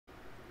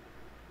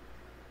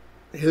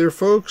Hey there,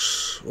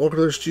 folks. Welcome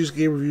to this Tuesday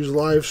Game Reviews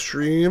live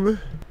stream.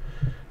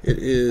 It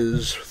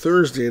is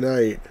Thursday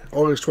night,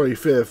 August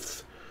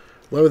 25th,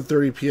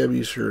 11:30 p.m.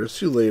 Eastern. It's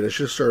too late. I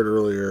should start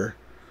earlier.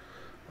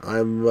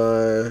 I'm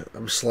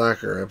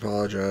slacker. I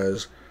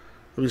apologize.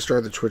 Let me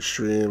start the Twitch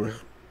stream.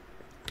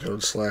 I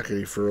don't slack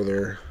any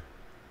further.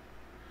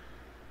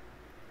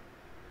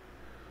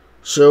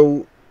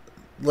 So,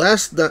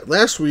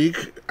 last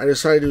week, I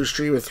decided to do a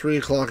stream at 3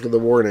 o'clock in the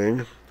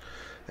morning.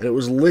 And it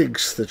was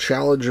Links, the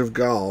Challenge of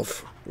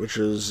Golf, which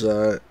is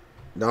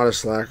not a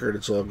slacker, and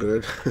it's all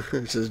good.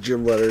 It says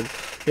Jim Leonard.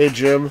 Hey,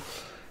 Jim.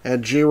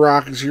 And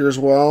J-Rock is here as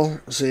well,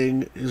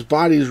 saying his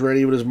body is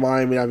ready, but his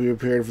mind may not be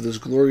prepared for this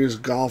glorious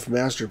golf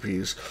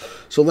masterpiece.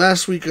 So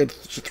last week at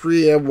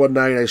 3 a.m. one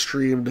night, I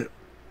streamed...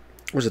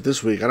 Was it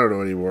this week? I don't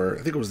know anymore.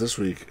 I think it was this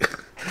week.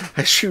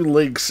 I streamed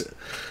Links,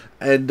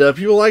 and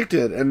people liked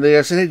it. And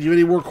they said, hey, do you have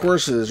any more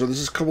courses? Or this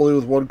is coupled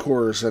with one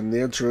course? And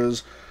the answer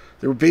is...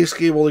 The base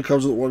game only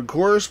comes with one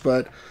course,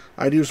 but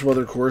I do some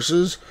other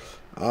courses.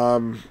 Here,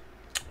 I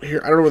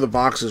don't know where the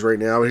box is right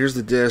now, but here's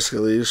the disc,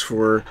 at least,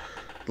 for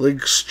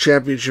Link's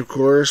Championship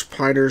course,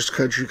 Pinehurst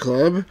Country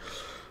Club.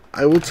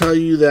 I will tell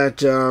you that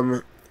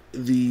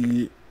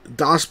the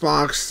DOS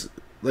box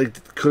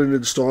couldn't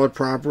install it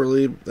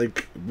properly,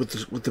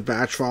 with the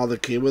batch file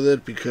that came with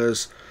it,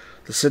 because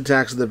the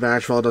syntax in the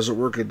batch file doesn't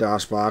work in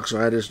DOS box, so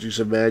I had to do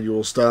some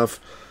manual stuff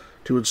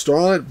to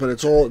install it, but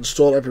it's all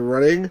installed up and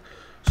running.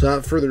 So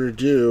without further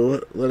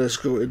ado, let us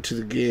go into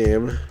the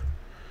game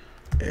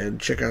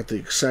and check out the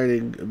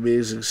exciting,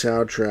 amazing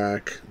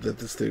soundtrack that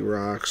this thing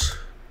rocks.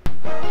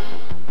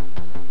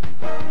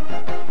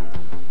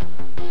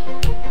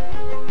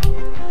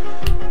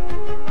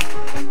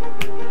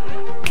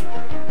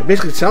 It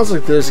basically sounds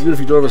like this even if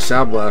you don't have a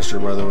sound blaster,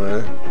 by the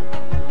way.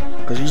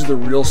 Because these are the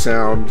real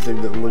sound thing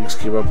that Lynx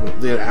came up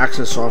with, the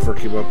Access software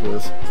came up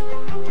with.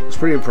 It's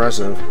pretty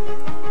impressive.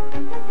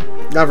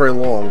 Not very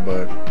long,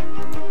 but...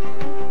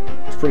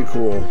 pretty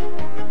cool.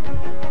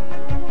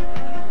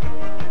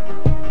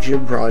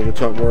 Jim probably can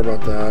talk more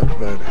about that,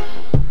 but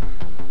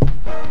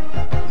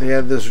they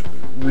had this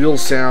real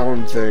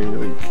sound thing.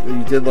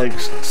 You did like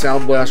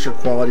Sound Blaster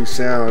quality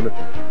sound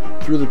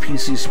through the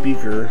PC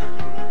speaker.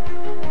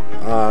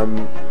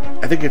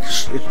 I think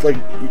it's like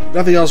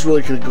nothing else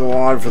really could go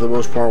on for the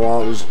most part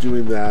while it was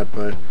doing that,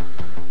 but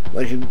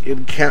like in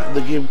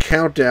the game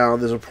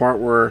Countdown, there's a part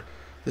where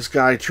this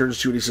guy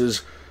turns to you and he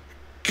says,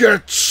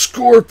 "Get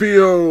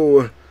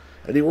Scorpio!"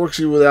 And he works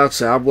even without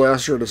Sound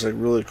Blaster, and it's like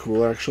really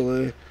cool,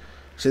 actually.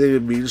 Same thing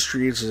in Mean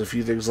Streets, there's a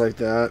few things like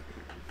that.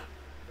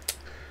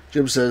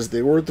 Jim says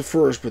they weren't the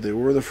first, but they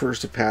were the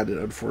first to patent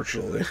it,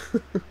 unfortunately.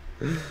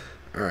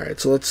 Alright,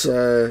 so let's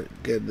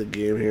get in the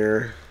game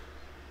here.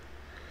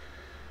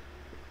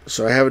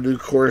 So I have a new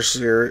course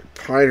here,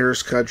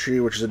 Pinehurst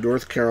Country, which is in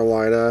North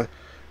Carolina.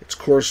 It's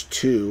course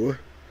 2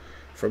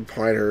 from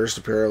Pinehurst,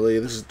 apparently.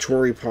 This is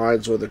Torrey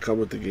Pines one that come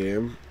with the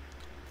game.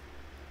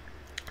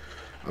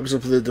 I'm just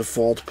going to play the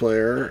default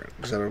player,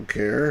 because I don't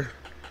care.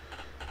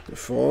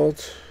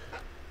 Default.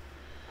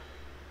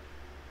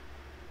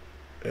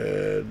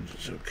 And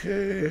it's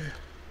okay.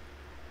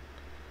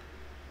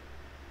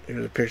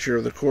 Here's a picture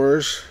of the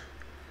course.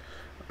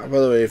 By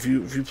the way, if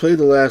you played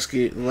the last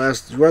game,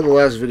 you read the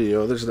last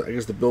video, this is, I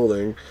guess, the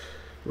building,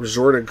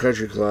 Resort and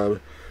Country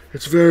Club.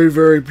 It's a very,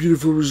 very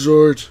beautiful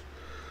resort.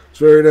 It's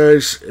very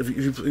nice. If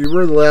you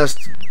read the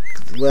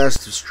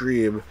last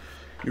stream,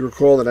 you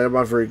recall that I'm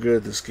not very good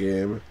at this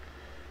game.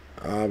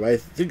 I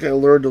think I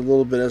learned a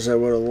little bit as I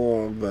went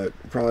along, but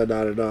probably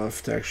not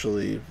enough to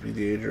actually be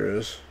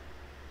dangerous.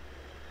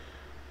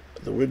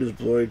 The wind is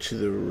blowing to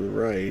the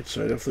right,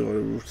 so I definitely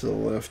want to move to the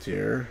left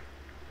here.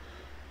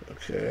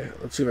 Okay,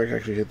 let's see if I can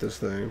actually hit this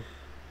thing.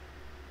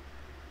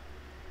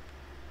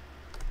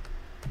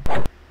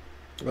 That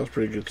was a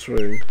pretty good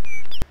swing.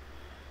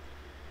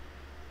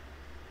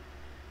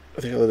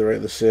 I think I landed right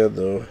in the sand,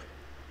 though.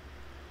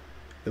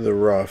 In the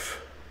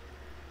rough.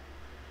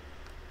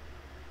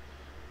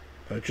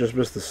 I just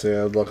missed the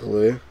sand,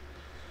 luckily.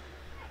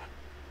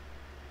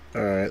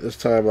 Alright, this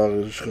time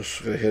I'm just going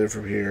to hit it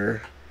from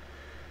here.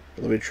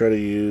 Let me try to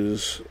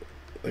use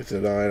like the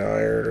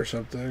 9-iron or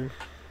something.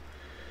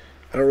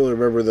 I don't really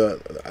remember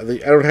I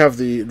don't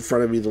have in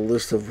front of me the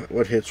list of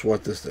what hits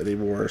what this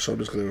anymore, so I'm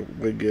just going to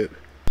wing it.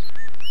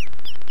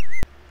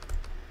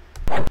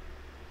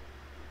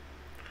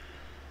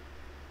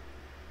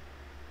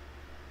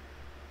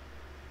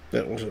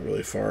 That wasn't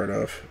really far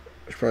enough.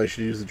 I probably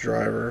should use the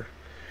driver.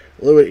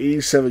 A little bit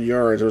 87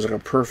 yards. It was like a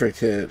perfect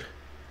hit.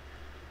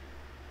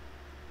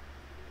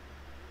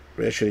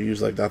 Maybe I should have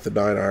used like not the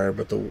 9-iron,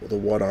 but the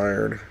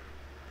 1-iron.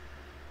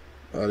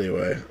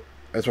 Anyway,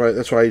 that's why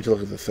I need to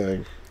look at the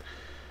thing.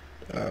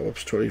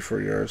 Whoops,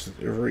 24 yards.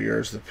 4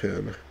 yards to the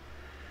pin.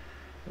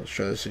 Let's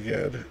try this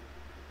again.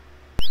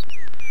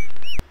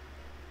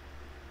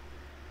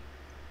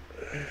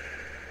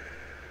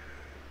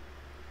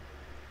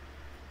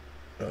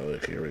 Oh,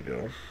 look, here we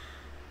go.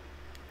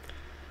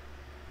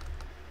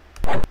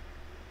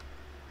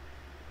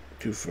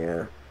 Too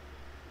far.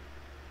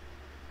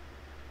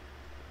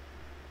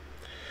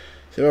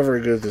 See, I'm not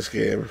very good at this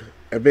game.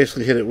 I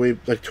basically hit it way,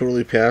 like,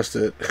 totally past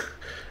it.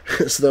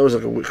 So that was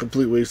like a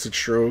complete wasted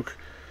stroke.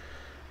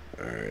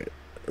 Alright,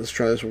 let's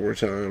try this one more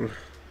time.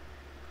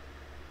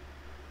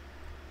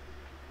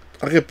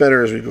 I'll get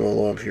better as we go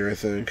along here, I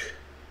think.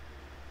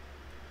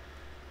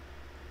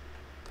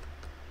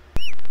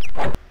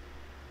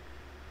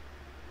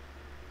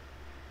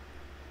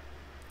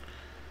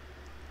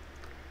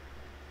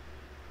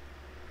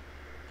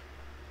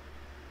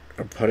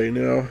 I'm putting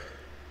now.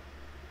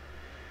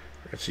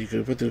 Alright, so you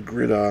can put the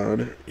grid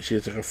on. You see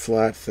it's like a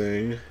flat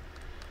thing.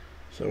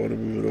 So I want to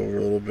move it over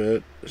a little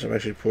bit. So I'm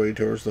actually pointing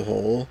towards the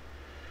hole.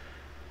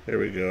 There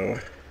we go.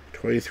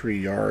 23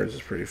 yards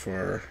is pretty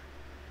far,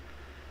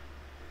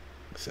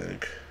 I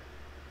think.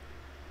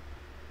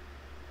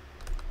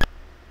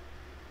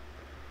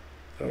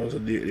 That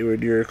wasn't anywhere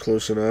near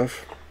close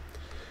enough.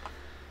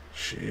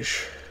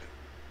 Sheesh.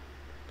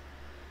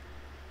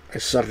 I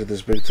suck at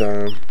this big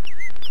time.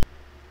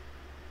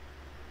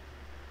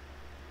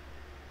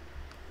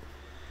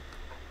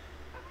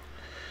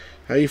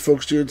 How you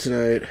folks doing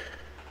tonight?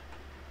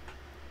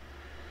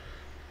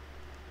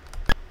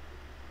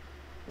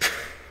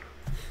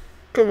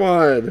 Come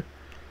on.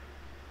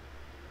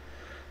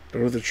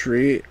 Don't hit the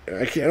tree.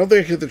 I don't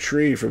think I hit the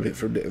tree from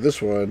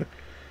this one.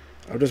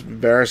 I'm just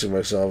embarrassing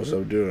myself as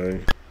I'm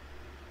doing.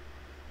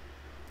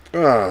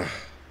 Ah.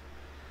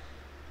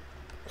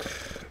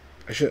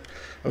 I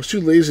was too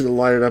lazy to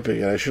line it up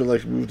again. I should have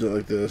like moved it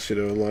like this, you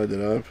know, and lined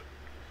it up.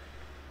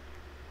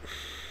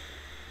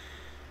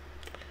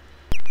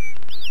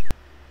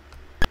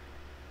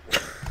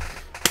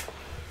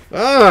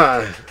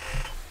 Ah.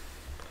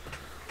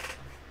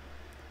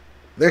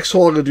 Next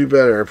hole I'm gonna do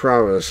better, I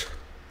promise.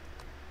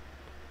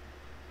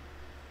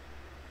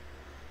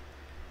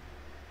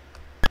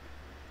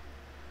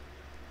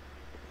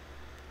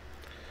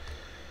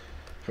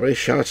 How many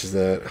shots is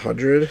that?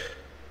 100?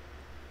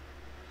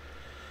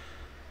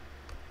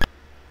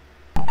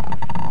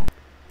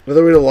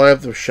 Another way to line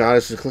up the shot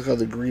is to click on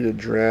the green and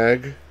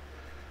drag.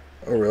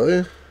 Oh, really?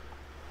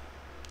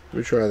 Let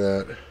me try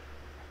that.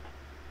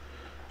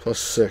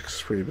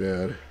 +6, pretty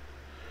bad.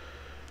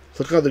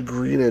 Click on the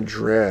green and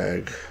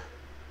drag.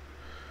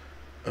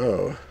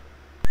 Oh.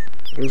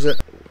 What is that?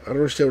 I don't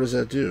understand. What does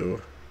that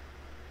do?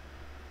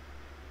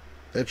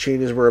 That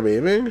changes where I'm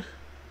aiming?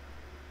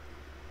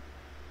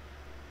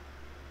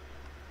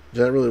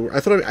 Does that really work? I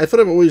thought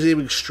I'm always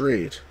aiming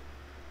straight.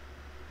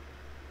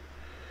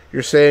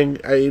 You're saying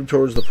I aim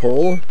towards the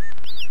pole?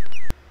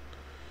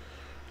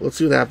 Let's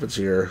see what happens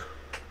here.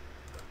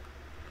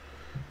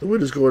 The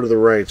wind is going to the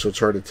right, so it's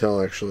hard to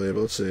tell actually,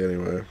 but let's see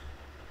anyway.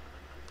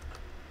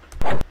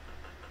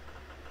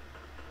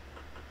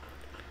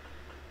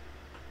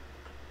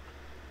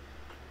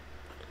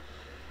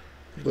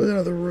 Go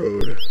down the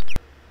road.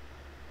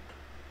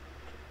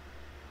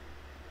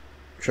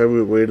 Try to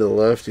move it way to the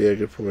left. Yeah,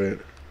 good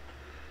point.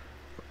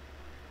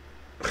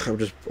 I'm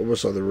just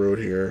almost on the road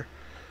here.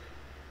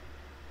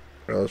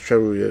 Alright, let's try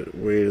to move it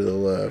way to the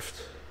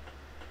left.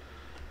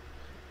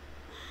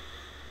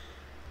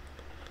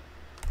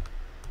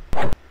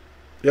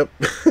 Yep.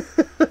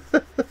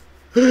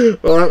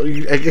 Well,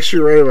 I guess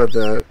you're right about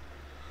that.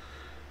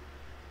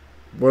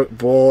 What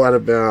ball out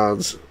of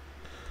bounds?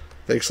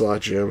 Thanks a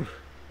lot, Jim.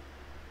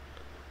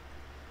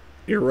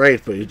 You're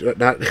right, but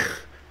not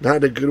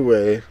in a good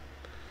way.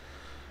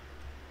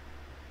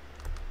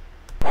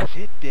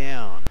 Sit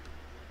down.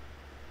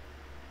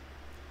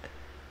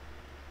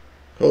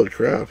 Holy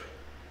crap.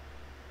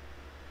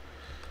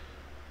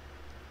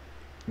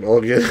 Well,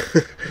 again,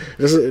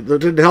 it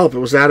didn't help. It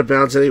was out of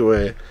bounds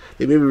anyway.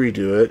 They made me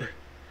redo it.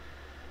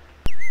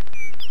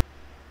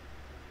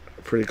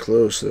 Pretty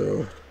close,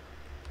 though.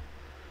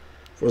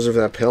 If it wasn't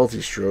for that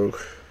penalty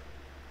stroke,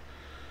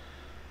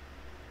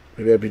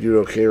 maybe I'd be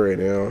doing okay right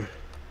now.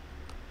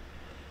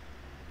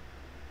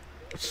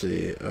 Let's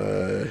see. How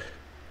do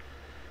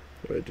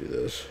I do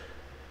this?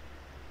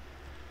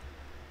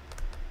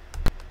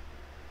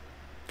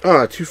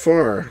 Ah, too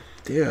far.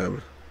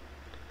 Damn.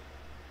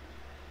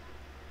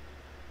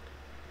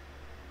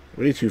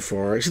 Way too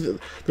far. See,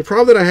 the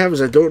problem that I have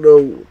is I don't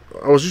know.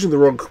 I was using the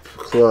wrong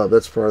club.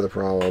 That's part of the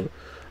problem.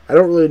 I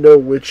don't really know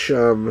which,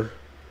 like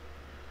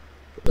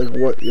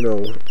what, you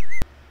know,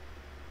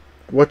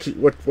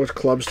 what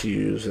clubs to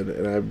use,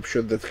 and I'm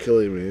sure that's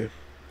killing me.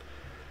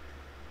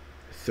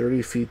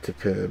 30 feet to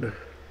pin.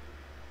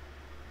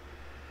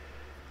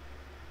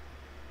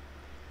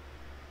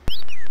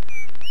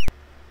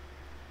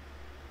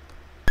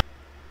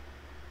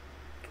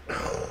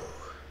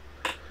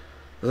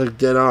 I was like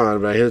dead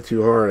on, but I hit it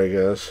too hard, I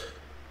guess.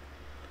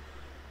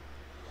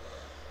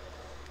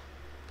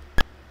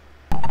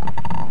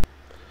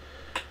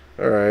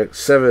 Alright,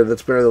 7.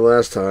 That's better than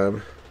last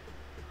time.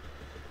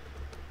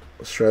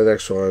 Let's try the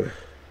next one.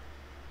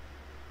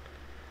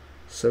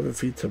 7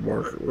 feet to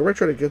marker. Where am I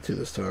trying to get to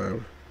this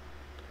time?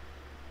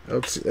 I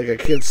don't see. Like, I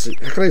can't see.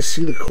 How can I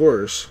see the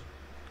course?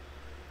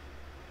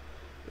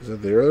 Is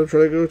that there that I'm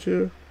trying to go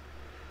to?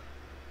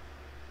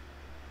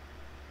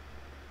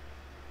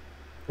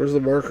 Where's the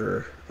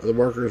marker? Oh, the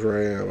marker is where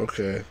I am.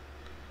 Okay.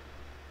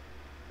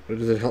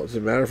 Does it help? Does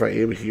it matter if I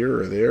aim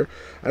here or there?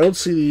 I don't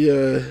see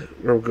the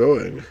where I'm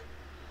going.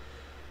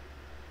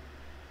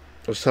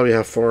 Just tell me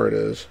how far it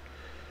is.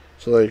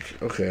 So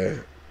like, okay,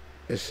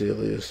 I see at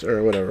least,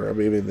 or whatever.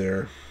 I'm aiming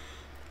there.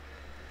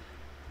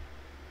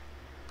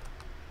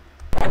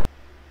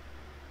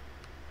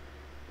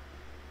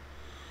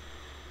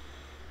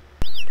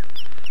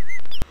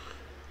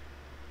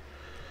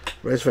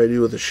 Nice if I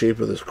knew what the shape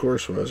of this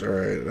course was.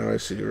 Alright, now I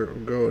see where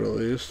I'm going at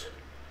least.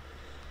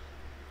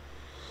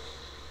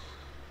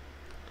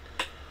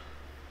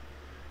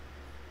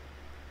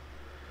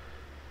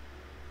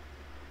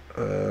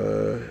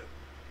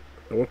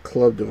 What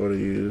club do I want to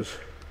use?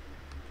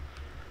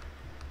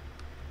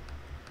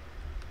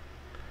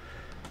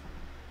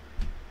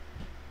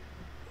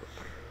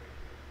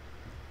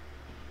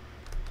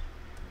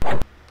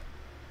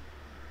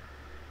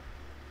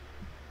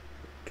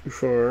 Too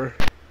far.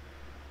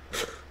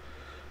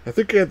 I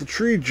think I hit the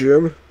tree,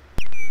 Jim.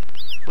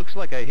 Looks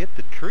like I hit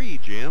the tree,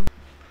 Jim.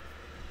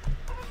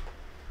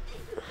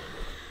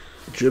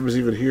 Jim's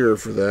even here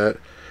for that.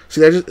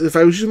 See, if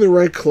I was using the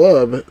right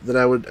club, then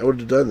I would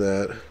have done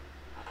that.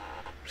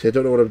 See, I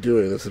don't know what I'm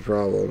doing. That's the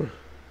problem.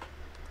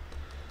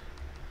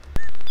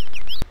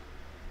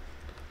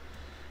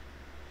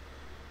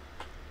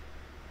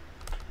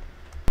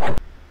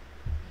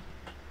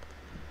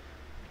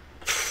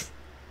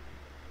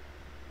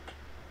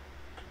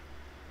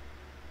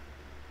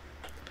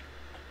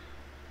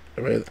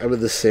 I'm in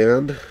the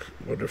sand.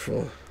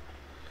 Wonderful.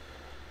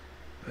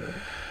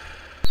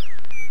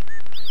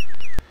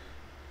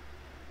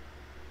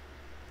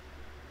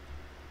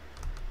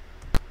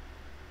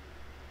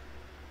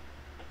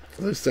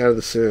 At least out of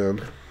the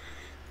sand.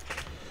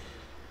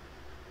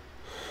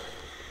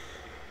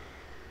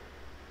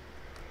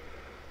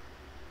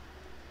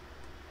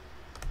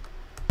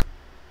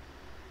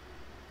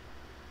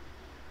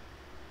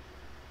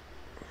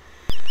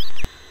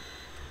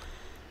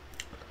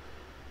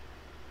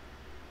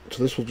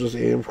 So this will just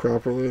aim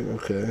properly?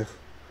 Okay.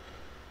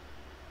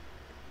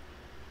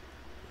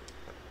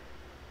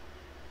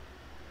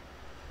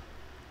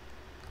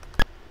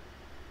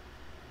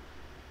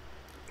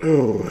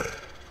 Oh.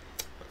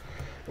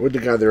 I wouldn't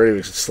have gotten there anyway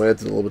because it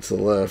slanted a little bit to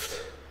the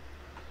left.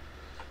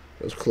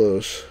 That was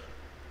close.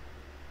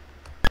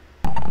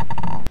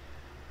 Alright,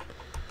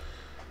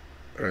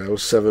 that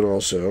was 7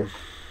 also.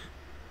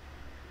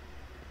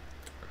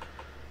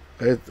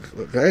 I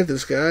had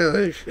this guy,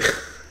 like...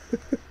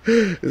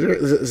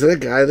 is there a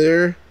guy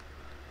there?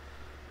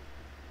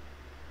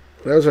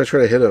 What happens if I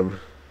try to hit him?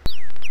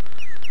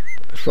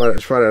 It's probably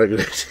not a good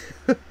idea.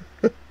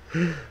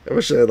 I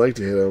wish I'd like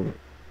to hit him.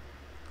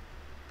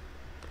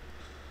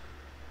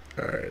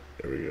 Alright,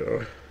 there we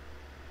go.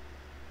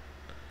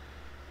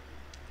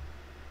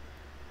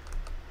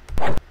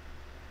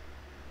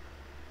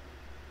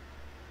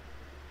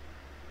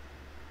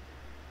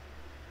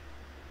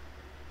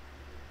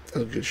 That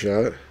was a good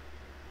shot.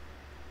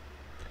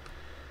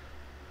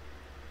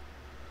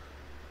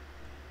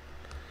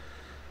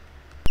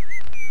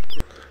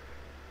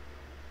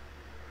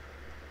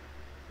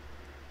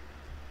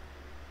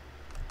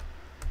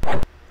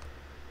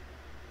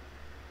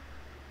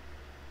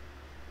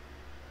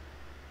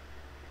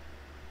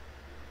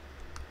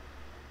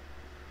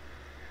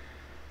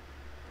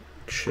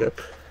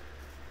 Chip.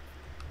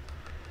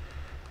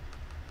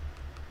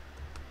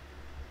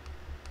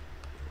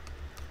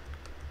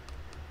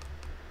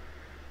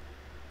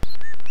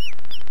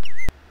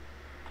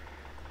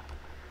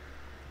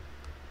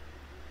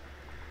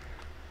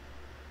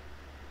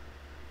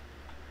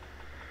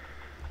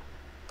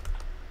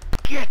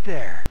 Get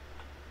there.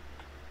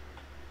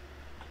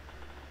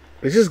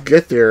 I just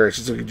get there. It's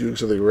just like doing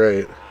something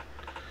right.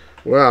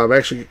 Wow, I'm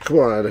actually... Come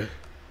on.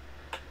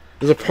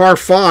 There's a par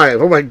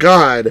 5. Oh my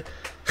god.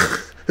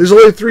 There's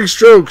only 3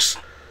 strokes.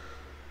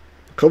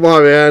 Come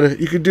on, man.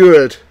 You can do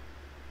it.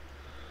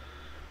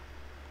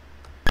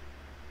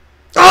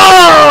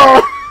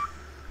 Oh!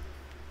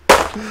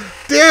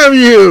 Damn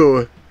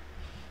you!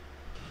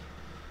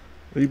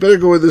 You better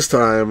go in this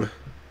time.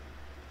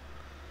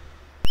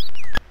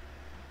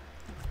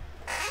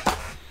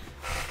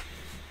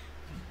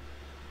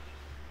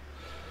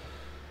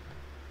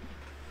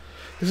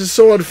 This is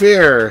so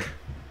unfair.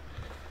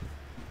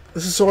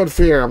 This is so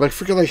unfair. I'm like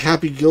freaking like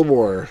Happy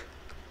Gilmore.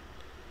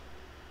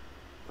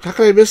 How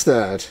can I miss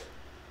that?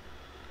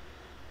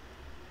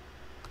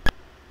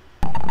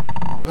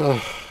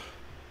 Ugh.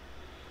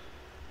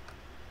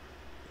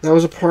 That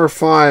was a par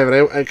 5,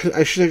 and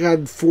I should have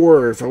gotten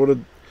 4 if I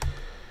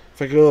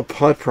could go a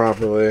putt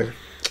properly.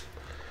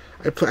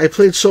 I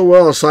played so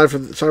well aside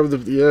from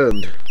the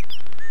end.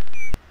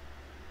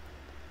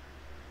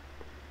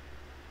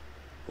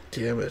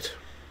 Damn it.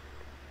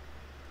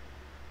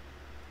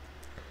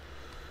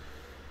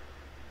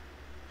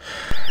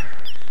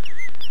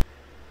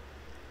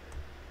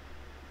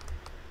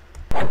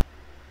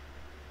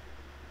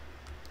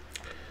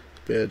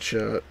 Bad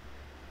shot.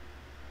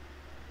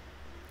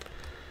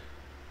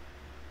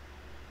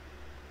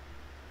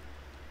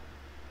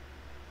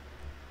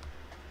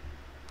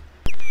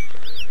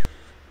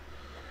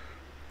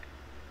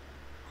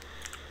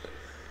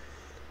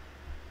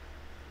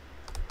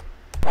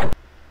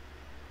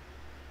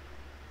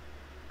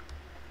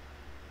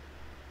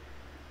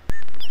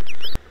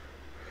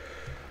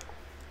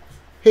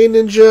 Hey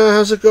Ninja,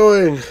 how's it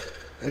going?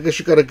 I guess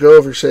you gotta go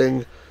if you're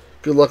saying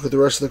good luck with the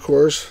rest of the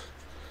course.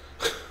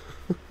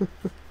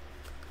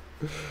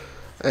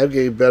 I am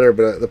getting better,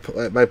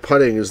 but my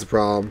putting is the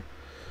problem.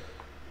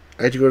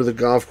 I had to go to the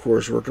golf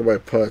course work on my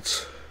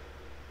putts.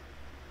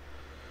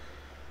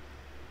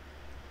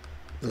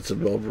 That's a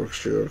Mel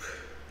Brooks joke.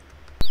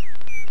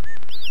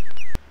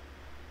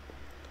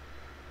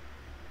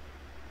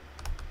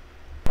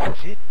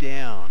 Sit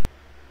down.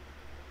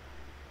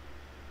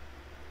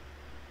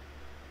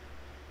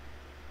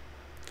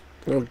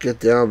 Well, get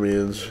down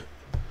means,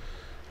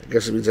 I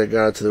guess it means I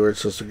got it to where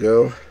it's supposed to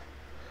go.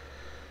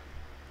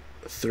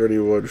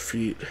 31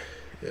 feet.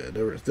 Yeah,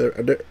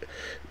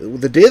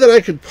 the day that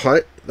I could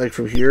putt, like,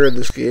 from here in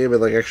this game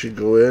and, like, actually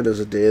go in is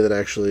a day that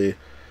actually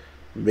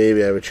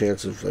maybe I have a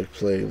chance of, like,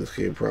 playing this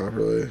game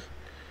properly.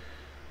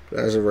 But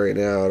as of right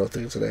now, I don't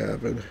think it's going to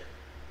happen.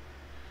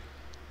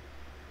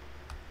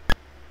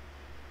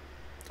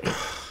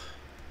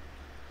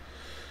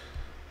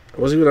 I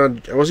wasn't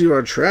even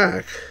on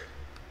track.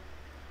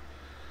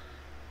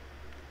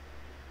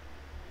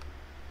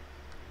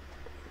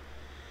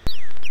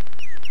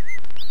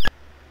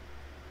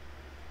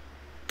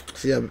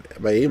 See,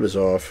 my aim is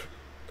off.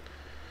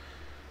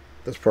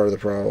 That's part of the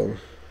problem.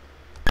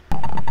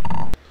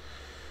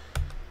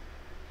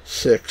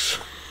 6.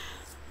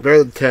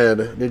 Better than 10.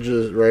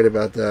 Ninja's right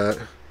about that.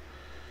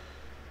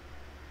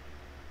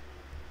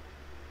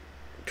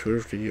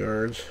 250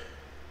 yards.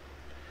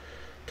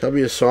 Tell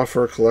me a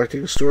software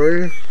collecting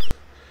story.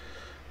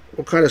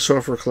 What kind of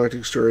software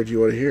collecting story do you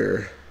want to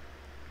hear?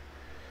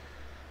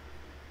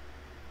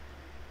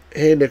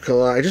 Hey,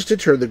 Nicola, I just did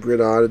turn the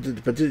grid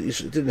on, but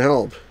it didn't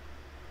help.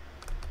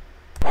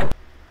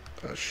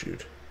 Oh,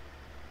 shoot.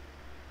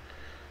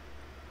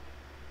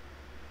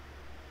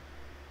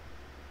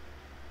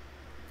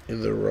 In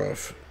the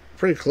rough.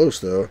 Pretty close,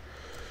 though.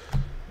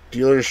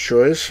 Dealer's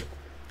choice.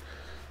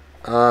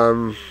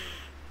 Okay.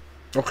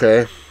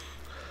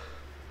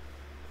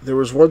 There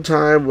was one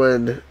time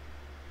when...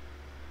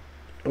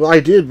 Well, I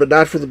did, but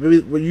not for the...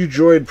 Maybe when you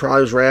joined,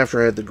 probably was right after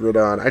I had the grid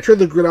on. I turned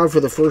the grid on for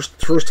the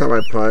first time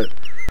I putt,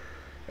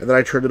 and then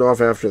I turned it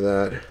off after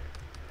that.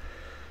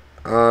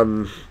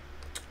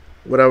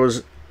 When I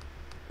was...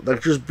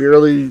 like, just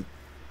barely,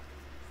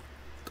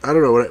 I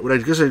don't know, when I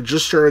guess I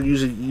just started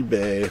using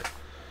eBay,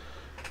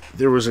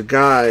 there was a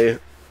guy,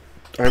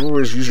 I remember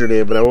his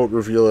username, but I won't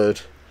reveal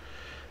it,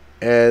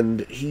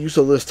 and he used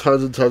to list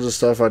tons and tons of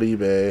stuff on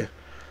eBay.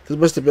 This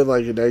must have been,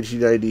 like, in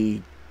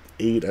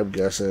 1998, I'm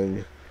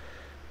guessing,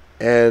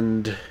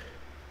 and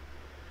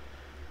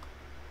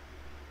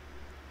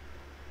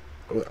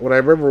what I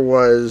remember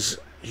was,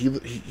 he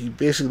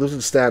basically lived in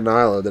Staten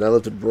Island, and I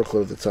lived in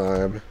Brooklyn at the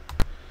time.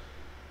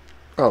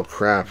 Oh,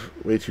 crap.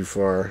 Way too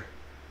far.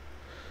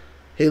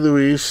 Hey,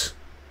 Luis.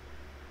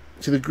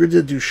 See, the grid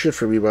didn't do shit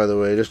for me, by the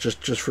way.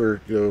 Just for,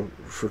 you know,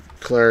 for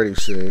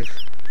clarity's sake.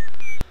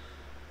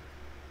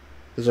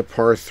 There's a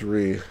par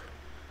 3.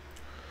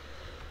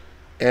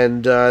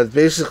 And,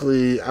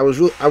 basically, I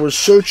was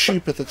so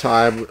cheap at the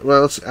time.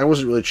 Well, I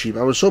wasn't really cheap.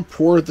 I was so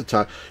poor at the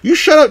time. You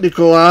shut up,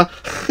 Nicola!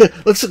 Why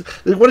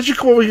don't you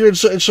come over here and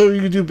so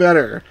you can do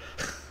better?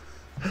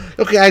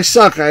 Okay, I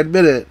suck. I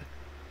admit it.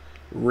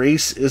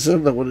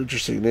 Racism? What an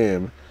interesting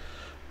name.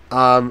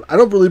 I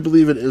don't really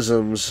believe in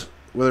isms,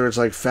 whether it's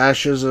like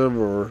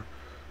fascism or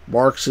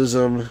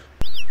Marxism.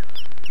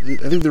 I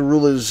think the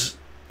rule is,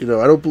 you know,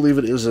 I don't believe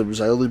in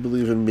isms. I only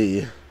believe in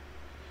me.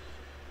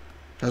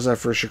 How's that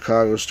for a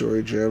Chicago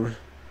story, Jim?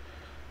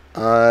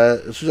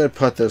 As soon as I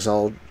putt this,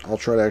 I'll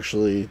try to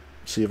actually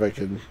see if I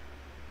can.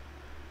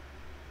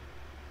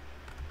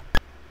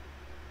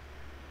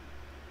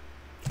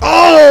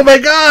 Oh my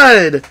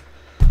God!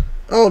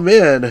 Oh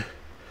man.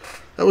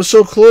 That was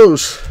so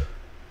close.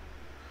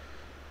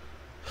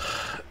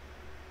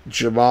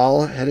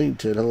 Jamal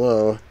Hennington,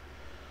 hello.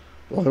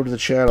 Welcome to the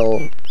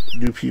channel,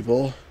 new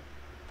people.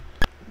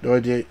 No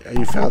idea how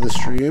you found the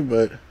stream,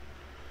 but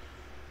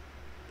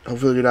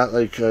hopefully you're not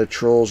like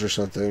trolls or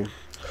something.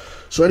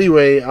 So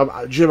anyway,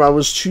 Jim, I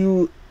was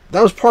too...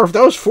 That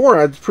was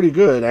 4. That's pretty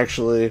good,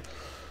 actually.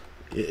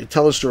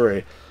 Tell the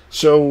story.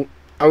 So,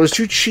 I was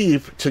too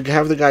cheap to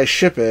have the guy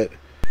ship it,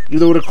 even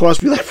though it would have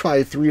cost me like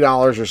probably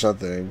 $3 or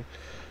something.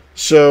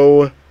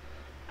 So,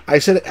 I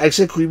said,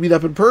 can we meet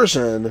up in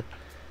person?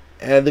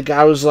 And the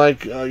guy was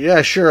like,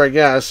 yeah, sure, I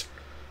guess.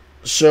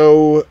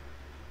 So,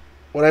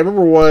 what I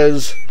remember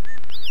was,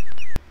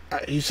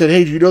 he said,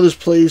 hey, do you know this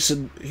place?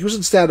 And he was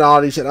in Staten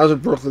Island. He said, I was in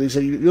Brooklyn. He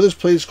said, you know this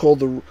place called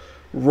the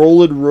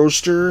Roland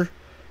Roaster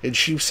in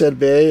Sheepshead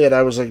Bay? And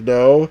I was like,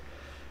 no.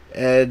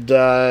 And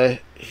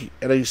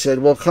he said,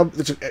 well, come.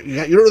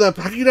 You don't know that.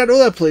 How can you not know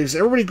that place?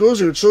 Everybody goes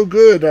there. It's so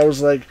good. And I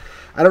was like,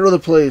 I don't know the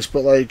place,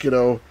 but like, you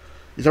know.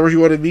 Is that where you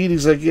want to meet?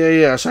 He's like,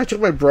 yeah. So I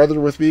took my brother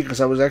with me because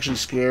I was actually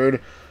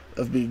scared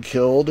of being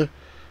killed.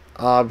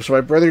 So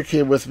my brother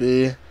came with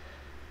me,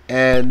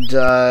 and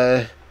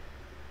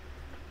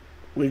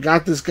we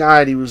got this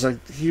guy, and he was like,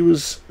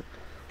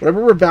 what I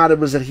remember about him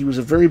was that he was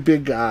a very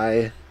big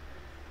guy,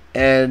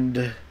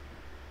 and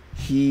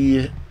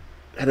he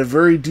had a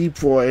very deep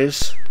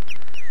voice,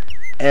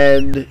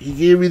 And he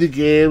gave me the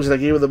games, and I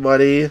gave him the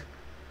money.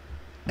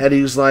 And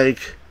he was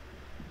like,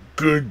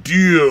 "Good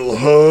deal,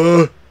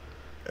 huh?"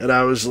 And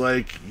I was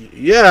like,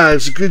 "Yeah,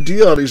 it's a good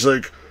deal." And he's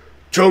like,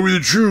 "Tell me the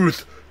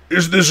truth.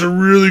 Isn't this a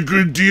really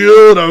good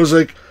deal?" And I was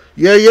like,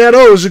 no,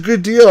 it was a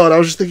good deal. And I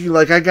was just thinking,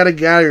 like, I gotta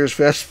get out of here as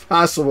fast as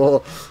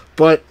possible.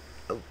 But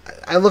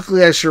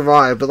luckily I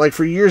survived. But, like,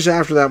 for years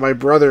after that, my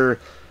brother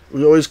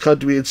would always come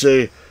to me and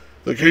say,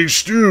 like, "Hey,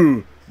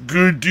 Stu,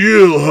 good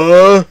deal,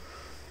 huh?"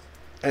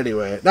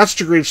 Anyway, that's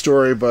such a great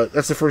story, but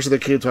that's the first thing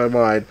that came to my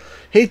mind.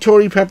 Hey,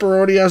 Tony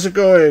Pepperoni, how's it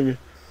going?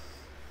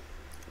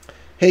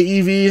 Hey,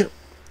 Evie.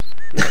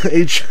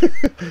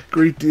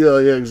 Great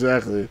deal, yeah,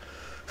 exactly.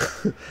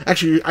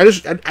 Actually, I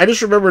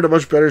just remembered a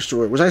much better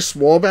story. Was I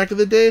small back in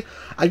the day?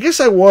 I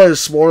guess I was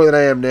smaller than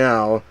I am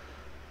now.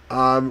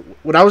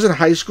 When I was in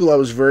high school, I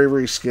was very,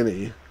 very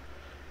skinny.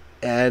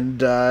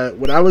 And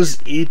when I was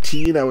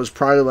 18, I was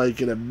probably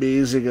like in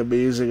amazing,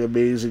 amazing,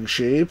 amazing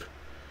shape.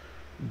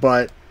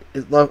 But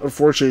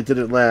unfortunately, it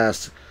didn't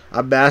last.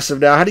 I'm massive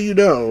now. How do you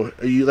know?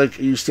 Are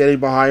you standing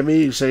behind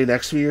me? Are you standing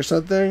next to me or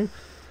something?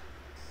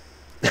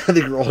 I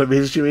think we're all in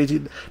amazing shape at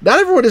 18. Not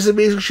everyone is in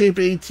amazing shape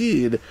at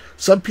 18.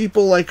 Some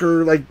people are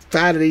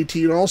fat at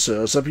 18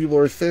 also. Some people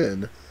are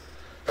thin.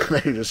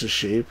 You're just a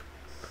shape.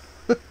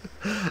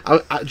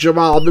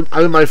 Jamal,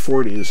 I'm in my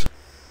 40s.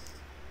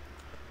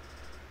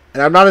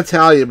 And I'm not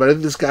Italian, but I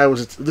think this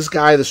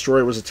guy in the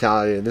story was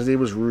Italian. His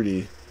name was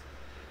Rudy.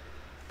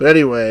 But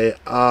anyway,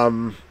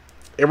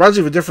 it reminds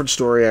me of a different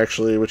story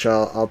actually, which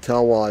I'll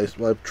tell while I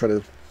try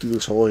to do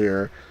this hole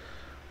here.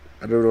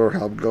 I don't know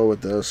how I'm going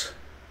with this.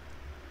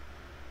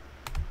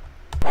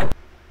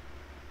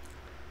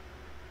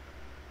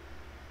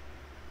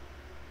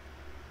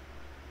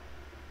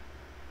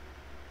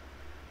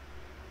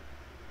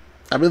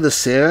 I'm in the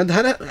sand.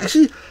 How do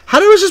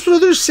I just know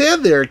there's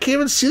sand there? I can't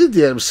even see the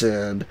damn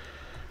sand.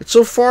 It's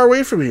so far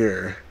away from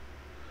here.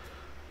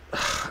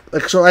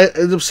 So I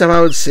end up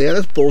somehow in sand?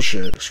 That's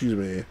bullshit. Excuse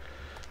me.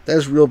 That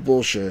is real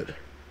bullshit.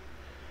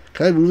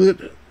 Can I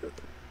move it?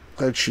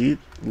 Can I cheat?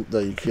 No,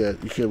 you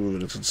can't. You can't move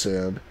it. It's in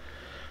sand.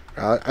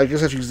 I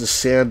guess I have to use the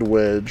sand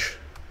wedge.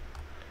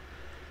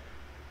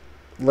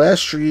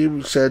 Last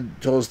stream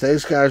told us,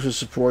 "Thanks guys for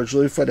support. It's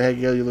really fun to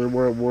hang out. You learn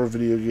more and more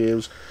video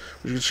games.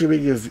 Would you consider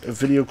making a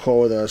video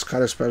call with us?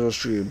 Kind of special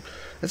stream."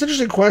 That's an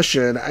interesting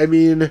question. I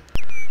mean,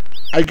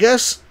 I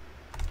guess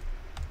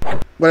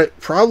what I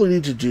probably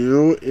need to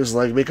do is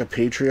make a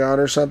Patreon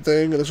or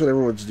something. That's what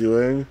everyone's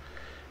doing.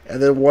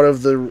 And then one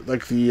of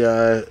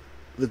the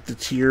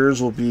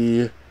tiers will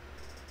be,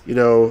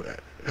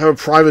 have a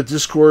private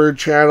Discord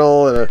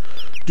channel and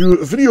do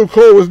a video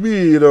call with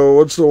me,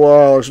 once in a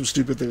while or some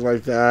stupid thing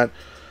like that.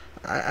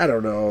 I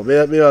don't know.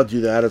 Maybe I'll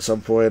do that at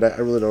some point. I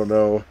really don't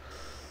know.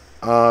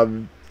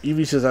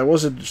 Evie says, "I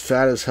wasn't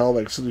fat as hell,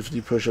 like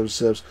 50 push-ups,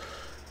 sit-ups."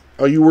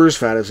 Oh, you were as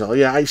fat as hell.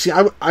 Yeah,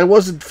 I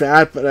wasn't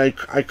fat, but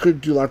I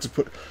could do lots of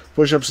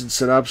push-ups and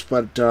sit-ups.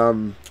 But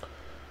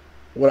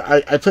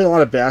I played a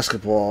lot of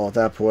basketball at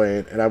that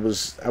point, and I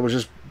was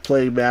just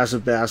playing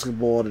massive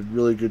basketball and in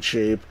really good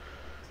shape.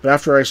 But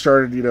after I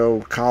started,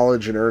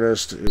 college in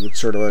earnest, it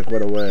sort of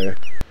went away.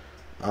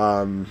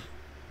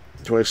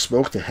 Do I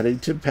smoke the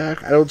Hennington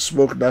pack? I don't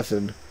smoke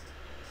nothing.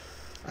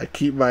 I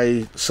keep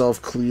myself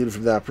clean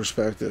from that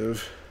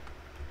perspective.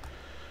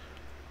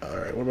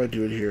 Alright, what am I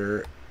doing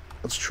here?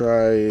 Let's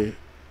try...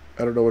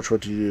 I don't know which one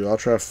to do. I'll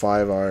try a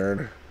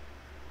 5-iron.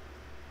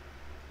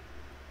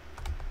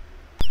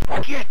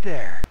 Get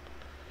there!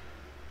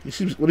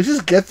 When he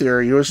says get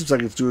there, it seems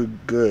like it's doing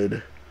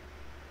good.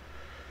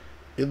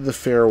 In the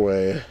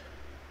fairway.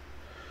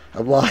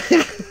 I'm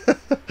lying.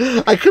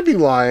 I could be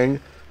lying,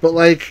 but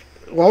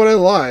why would I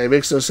lie? It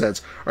makes no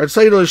sense. Alright, let's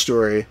tell you another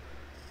story.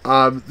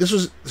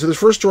 The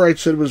first story I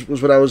said was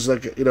when I was I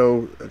don't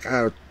know,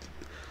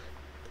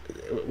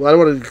 well, I don't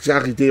want to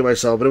exactly date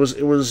myself, but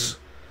it was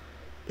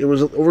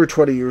over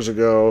 20 years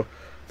ago.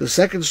 The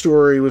second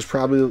story was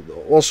probably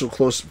also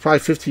close, probably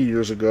 15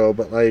 years ago,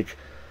 but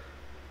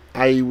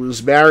I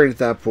was married at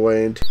that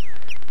point,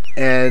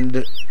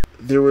 and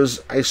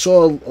I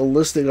saw a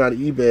listing on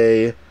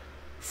eBay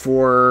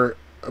for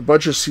a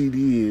bunch of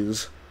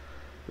CDs,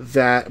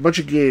 a bunch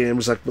of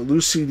games,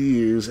 loose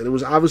CDs, and it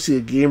was obviously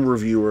a game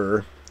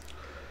reviewer,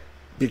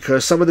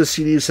 because some of the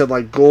CDs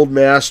had Gold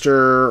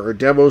Master or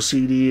Demo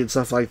CD and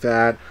stuff like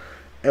that,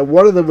 and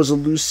one of them was a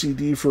loose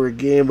CD for a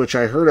game which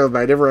I heard of, but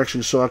I never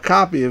actually saw a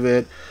copy of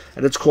it,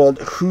 and it's called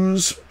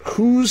Who's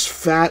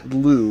Fat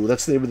Lou?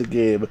 That's the name of the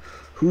game.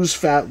 Who's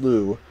Fat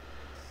Lou?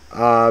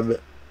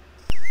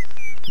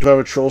 Do I have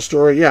a troll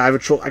story? Yeah, I have a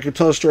troll. I can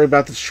tell a story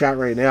about this chat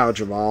right now,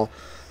 Jamal.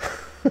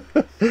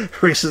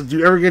 He says, "Do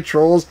you ever get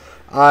trolls?"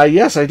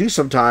 Yes, I do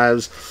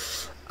sometimes.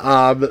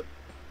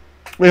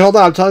 Wait, hold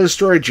on. I'm telling you a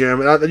story, Jim,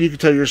 and then you can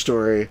tell your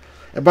story.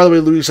 And by the way,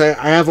 Luis,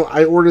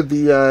 I ordered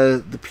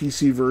the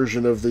PC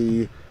version of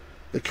the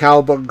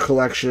Cowabunga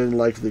collection,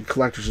 the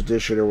collector's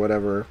edition or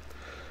whatever.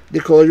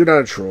 Nicole, you're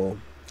not a troll.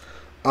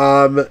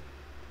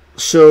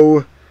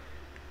 So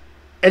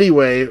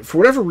Anyway, for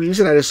whatever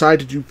reason, I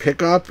decided to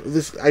pick up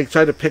this. I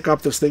tried to pick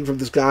up this thing from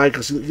this guy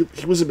because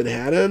he was in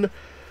Manhattan,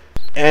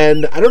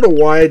 and I don't know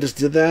why I just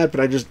did that, but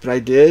I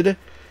did,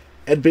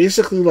 and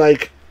basically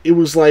like it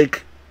was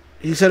like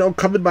he said, "Oh,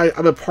 come in my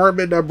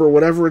apartment number,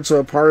 whatever." It's an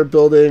apartment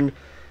building,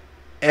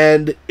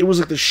 and it was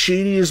like the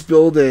shadiest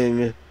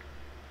building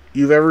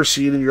you've ever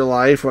seen in your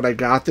life. When I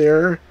got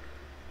there,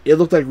 it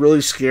looked like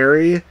really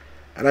scary,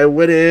 and I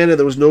went in and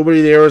there was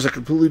nobody there. It was like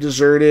completely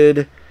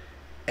deserted,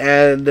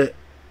 and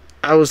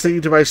I was thinking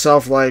to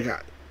myself, like,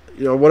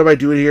 you know, what am I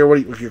doing here?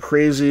 You're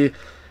crazy.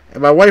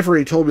 And my wife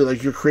already told me,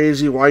 like, you're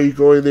crazy. Why are you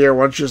going there?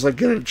 Why don't you just, like,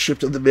 get it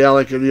shipped in the mail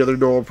like any other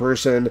normal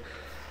person?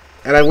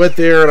 And I went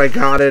there and I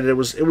got it. And it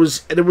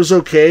was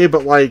okay,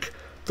 but, like,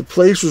 the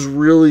place was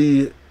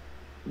really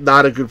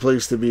not a good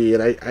place to be.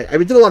 And I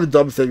did a lot of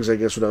dumb things, I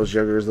guess, when I was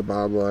younger, is the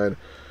bottom line.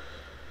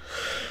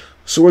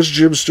 So what's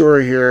Jim's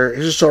story here?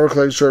 His summer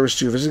collecting story was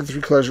 2. Visiting 3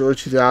 collectors early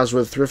 2000s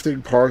with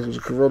thrifting park. There was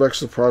a convertible next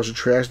to the parks and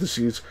trash in the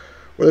seats.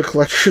 Where the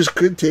collectors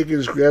couldn't take it,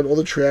 just grabbed all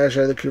the trash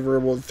out of the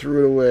convertible and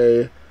threw it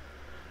away.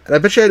 And I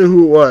bet you I knew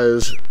who it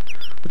was.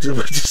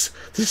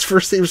 This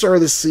first name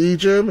started with a C,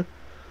 Jim?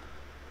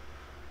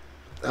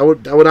 I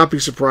would not be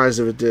surprised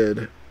if it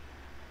did.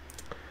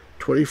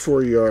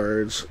 24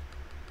 yards.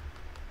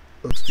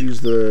 Let's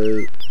use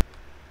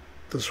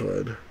this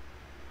one.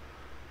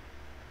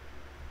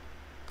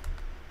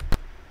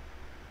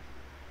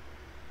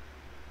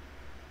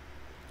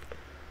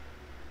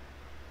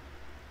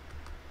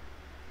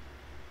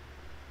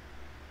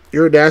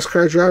 You're a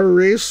NASCAR driver,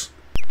 Race?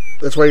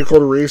 That's why you're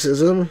called a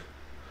racism?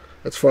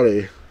 That's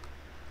funny.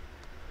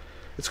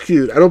 It's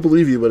cute. I don't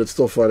believe you, but it's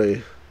still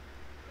funny.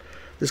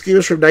 This game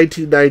is from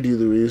 1990,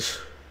 Louise.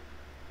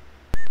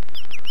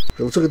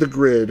 Okay, let's look at the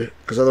grid,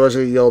 because otherwise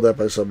I get yelled at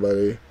by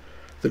somebody.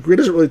 The grid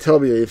doesn't really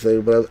tell me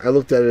anything, but I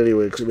looked at it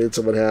anyway, because it made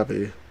someone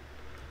happy.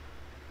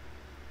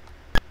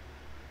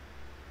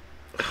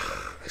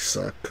 I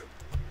suck.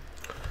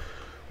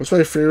 What's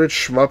my favorite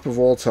shmup of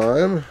all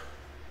time?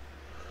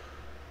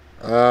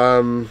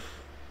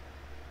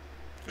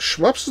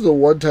 Shmups is the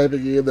one type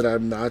of game that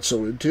I'm not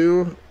so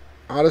into,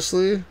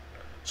 honestly.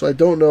 So I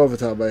don't know off the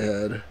top of my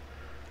head.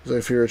 What's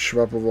my favorite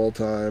shmup of all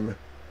time?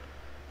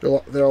 There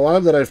are a lot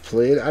of them that I've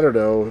played. I don't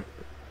know.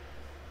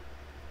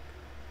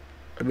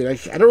 I mean, I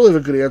don't really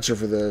have a good answer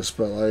for this,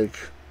 but like,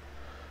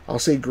 I'll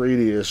say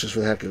Gradius just for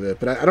the heck of it.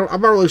 But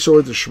I'm not really so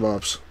into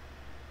shmups.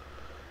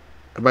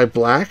 Am I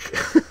black?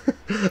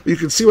 You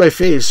can see my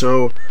face,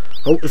 so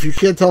if you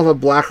can't tell if I'm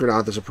black or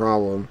not, there's a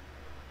problem.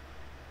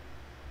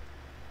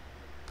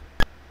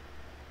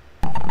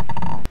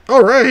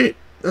 Alright,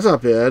 that's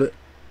not bad.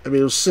 I mean,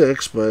 it was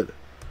 6, but...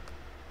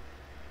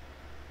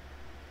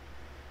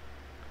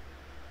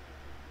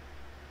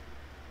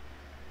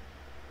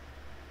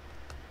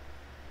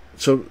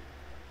 So,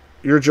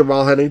 you're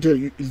Jamal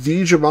Hennington?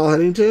 The Jamal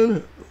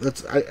Hennington?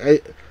 That's...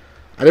 I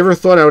never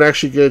thought I would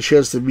actually get a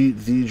chance to meet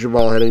the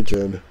Jamal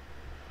Hennington.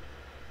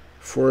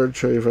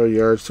 425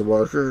 yards to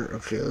marker.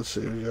 Okay, let's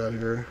see what we got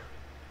here.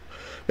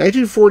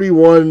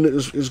 1941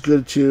 is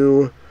good,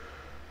 too.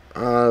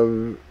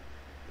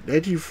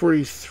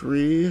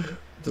 1943.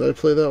 Did I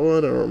play that one?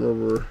 I don't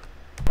remember.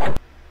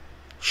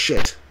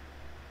 Shit.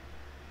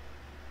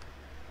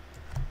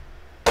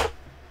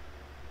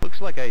 Looks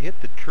like I hit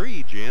the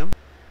tree, Jim.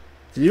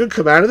 Did you even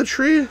come out of the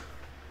tree?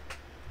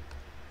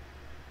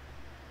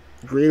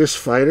 Greatest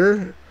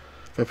fighter?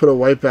 If I put a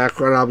white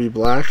background, I'll be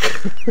black.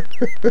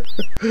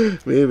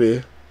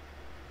 Maybe.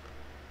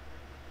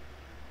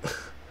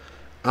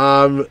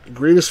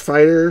 Greatest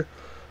fighter.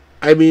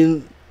 I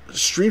mean,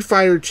 Street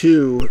Fighter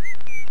 2.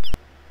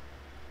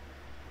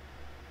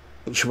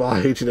 Jamal,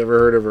 I hate you, never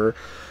heard of her.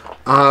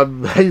 I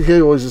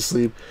was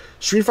asleep.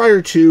 Street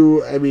Fighter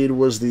 2, I mean,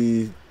 was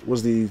the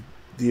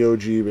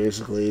OG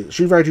basically.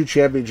 Street Fighter 2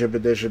 Championship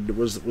Edition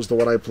was the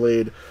one I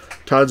played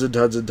tons and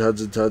tons and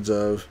tons and tons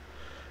of.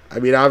 I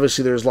mean,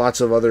 obviously there's lots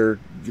of other,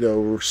 you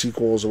know,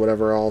 sequels or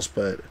whatever else,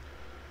 but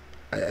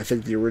I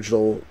think the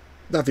original,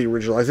 not the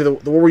original, I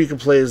think the one where you can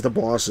play as the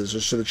bosses,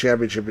 just so the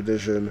Championship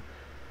Edition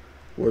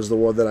was the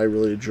one that I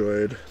really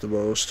enjoyed the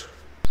most.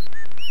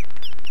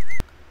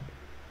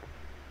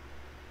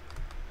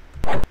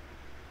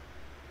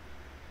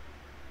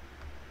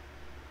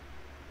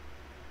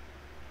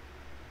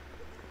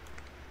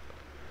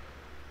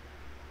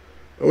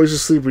 Always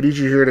asleep. We need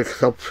you here to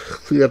help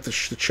clean up the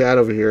chat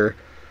over here.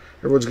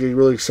 Everyone's getting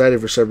really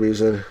excited for some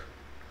reason.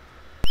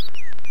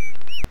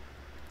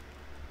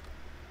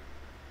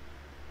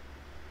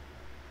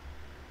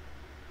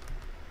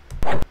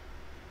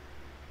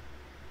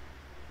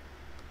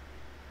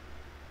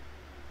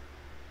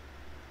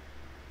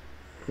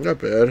 Not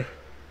bad.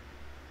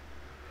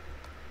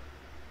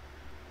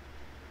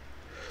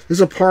 This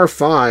is a par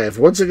 5.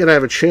 Once again, I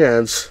have a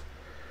chance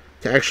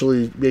to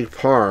actually make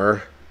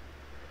par.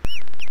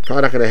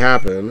 Probably not going to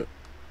happen.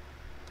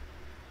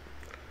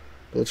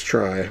 But let's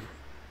try.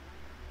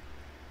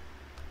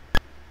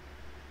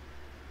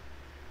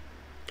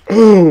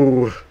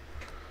 Oh!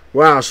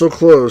 Wow, so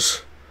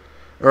close.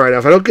 Alright, now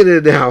if I don't get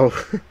it now,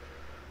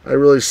 I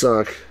really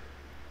suck.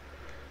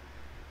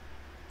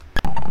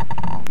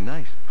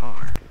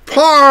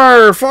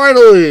 Par!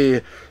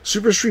 Finally!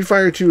 Super Street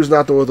Fighter 2 is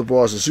not the one with the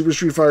bosses. Super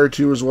Street Fighter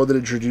 2 is one that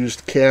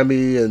introduced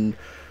Cammy and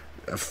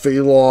Fei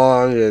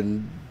Long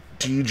and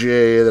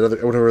DJ and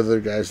that whatever the other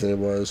guy's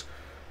name was.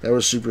 That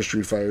was Super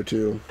Street Fighter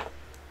 2.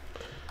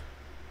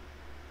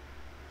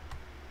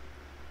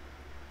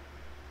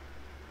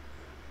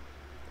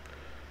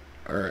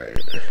 Alright.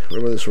 What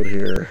about this one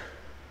here?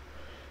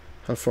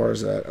 How far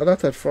is that? Oh, not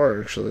that far,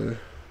 actually.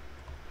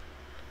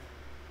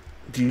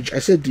 DJ, I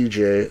said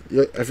DJ.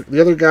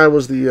 The other guy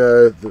was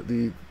the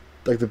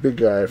like the big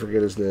guy. I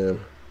forget his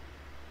name.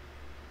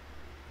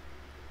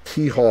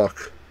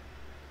 T-Hawk.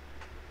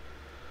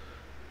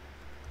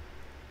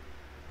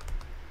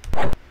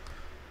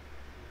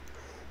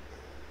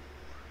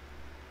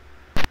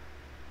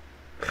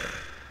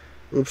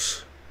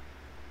 Oops.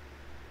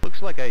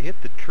 Looks like I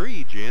hit the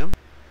tree, Jim.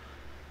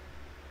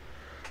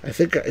 I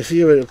think I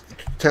see him.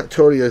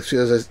 Tony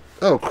says,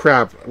 "Oh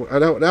crap!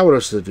 Now what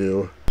else to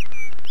do?"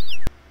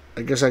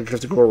 I guess I have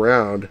to go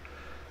around.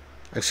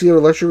 I see an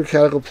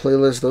electromechanical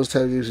playlist. Those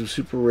type of games are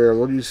super rare.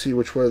 What do you see?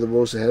 Which one are the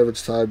most ahead of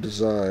its time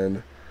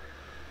design?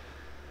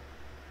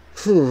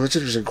 That's an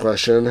interesting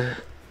question.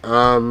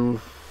 I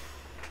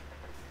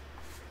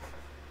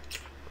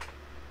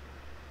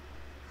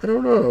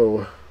don't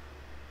know.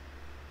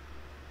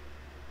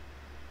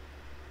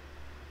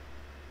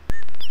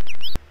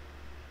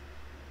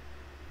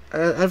 I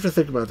have to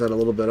think about that a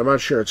little bit. I'm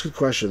not sure. It's a good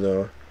question,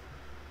 though.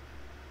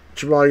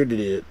 Jamal, you're an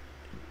idiot.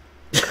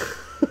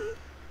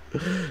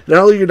 Not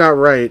only you're not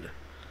right,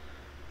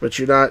 but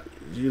you're not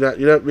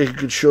making a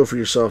good show for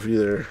yourself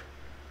either.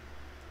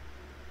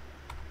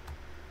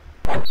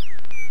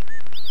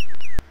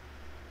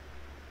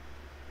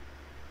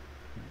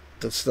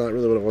 That's not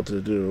really what I wanted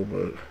to do,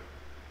 but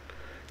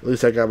at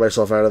least I got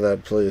myself out of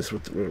that place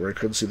where I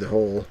couldn't see the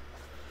hole.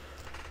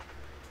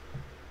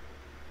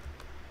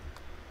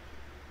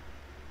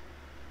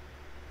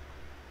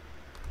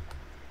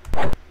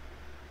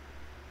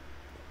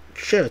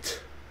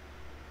 Shit.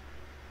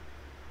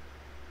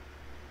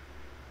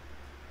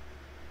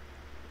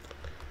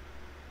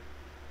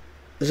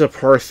 This is a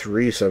par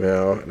 3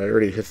 somehow, and I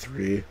already hit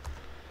 3.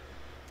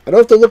 I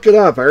don't have to look it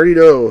up. I already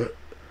know.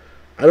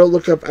 I don't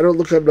look up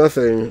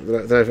nothing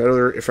if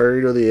I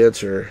already know the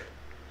answer.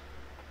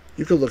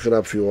 You can look it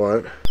up if you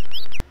want.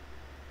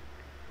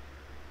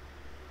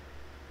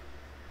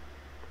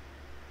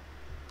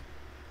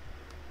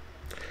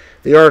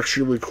 They are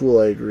extremely cool,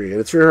 I agree,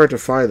 and it's very hard to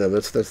find them.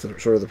 That's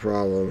sort of the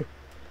problem.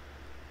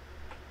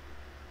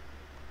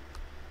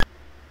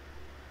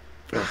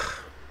 Ugh,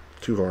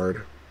 too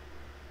hard.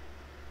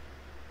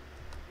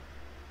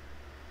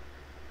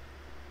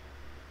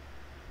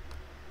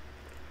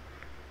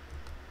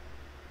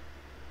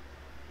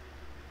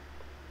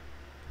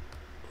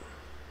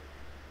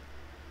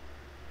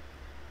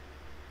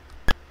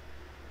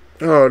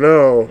 Oh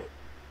no.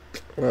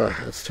 Ugh,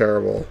 that's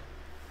terrible.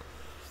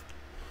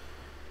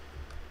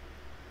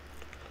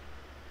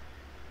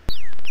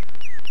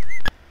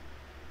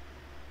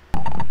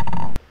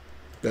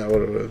 That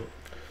would have been.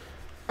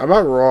 I'm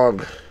not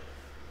wrong.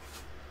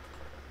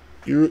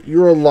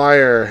 You're a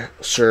liar,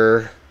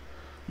 sir.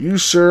 You,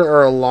 sir,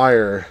 are a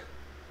liar.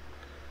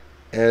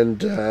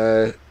 And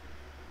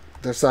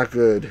that's not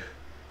good.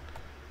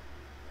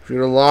 If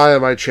you're gonna lie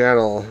on my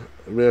channel,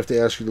 I may have to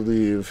ask you to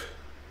leave.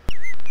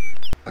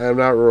 I am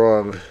not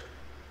wrong.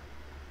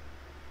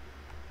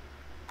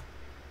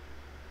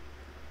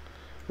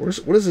 What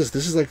is this?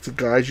 This is like to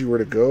guide you where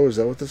to go? Is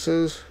that what this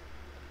is?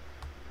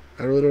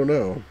 I really don't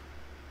know.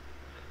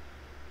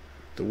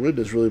 The wind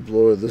is really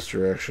blowing this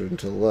direction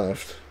to the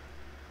left.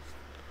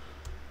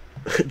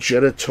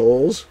 Jenna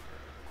Tolls?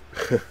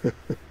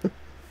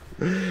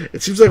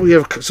 It seems like we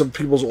have some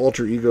people's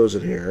alter egos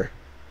in here.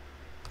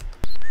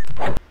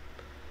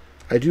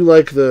 I do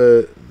like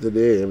the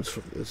name.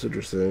 It's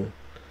interesting.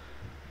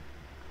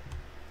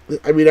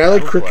 I mean, I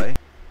like cricket.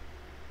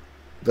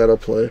 That'll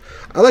play.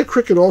 I like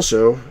cricket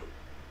also.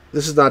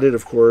 This is not it,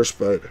 of course,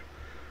 but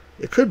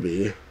it could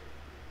be.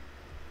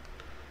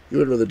 You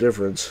would know the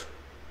difference.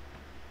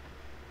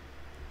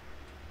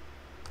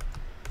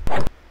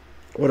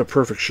 What a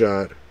perfect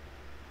shot.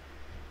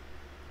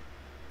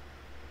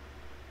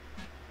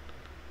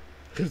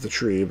 Hit the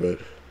tree, but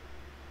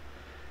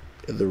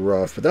in the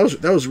rough. But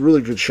that was a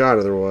really good shot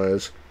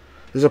otherwise.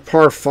 There's a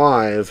par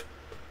 5.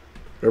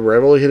 Remember,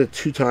 I've only hit it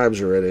 2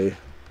 times already.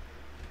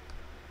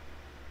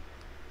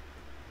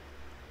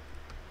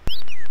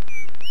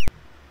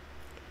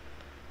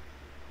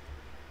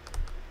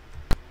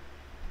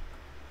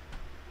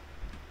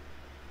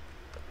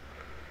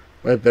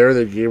 Am I better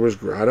than Gamer's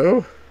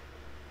Grotto?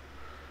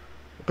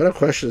 What kind of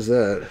question is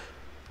that?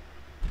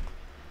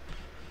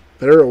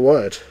 Better at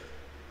what?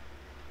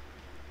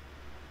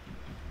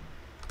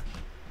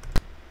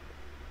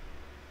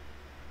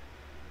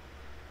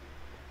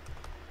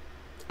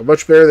 I'm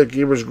much better than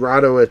Gamer's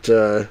Grotto at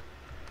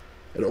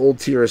old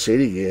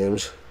TRS-80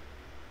 games.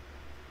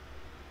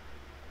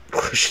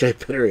 Should I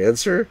better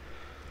answer?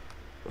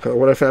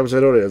 What if happens if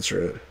I don't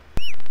answer it?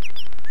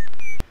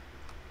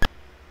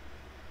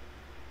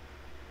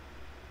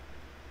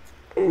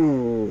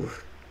 Ooh.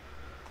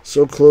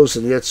 So close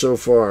and yet so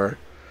far.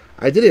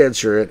 I did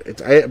answer it.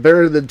 It's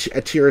better than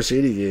at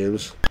TRS-80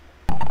 games.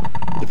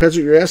 Depends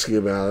what you're asking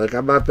about. Like,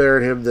 I'm not better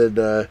at him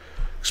than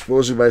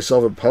exposing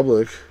myself in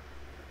public.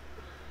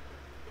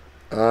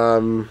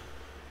 I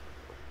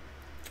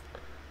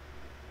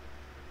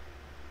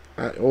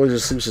always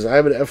just says, I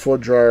have an F1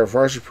 dryer,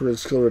 far superior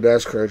skill to a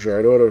NASCAR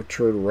dryer. I know how to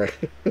turn right.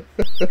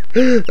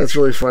 That's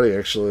really funny,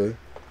 actually.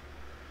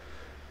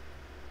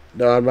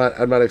 No, I'm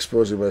not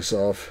exposing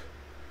myself.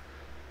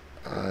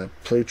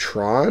 Play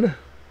Tron?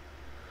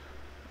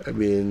 I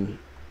mean,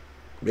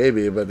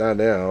 maybe, but not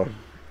now.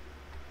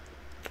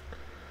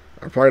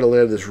 I'm probably gonna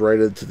land this right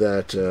into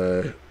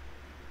that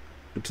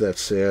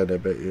sand, I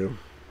bet you.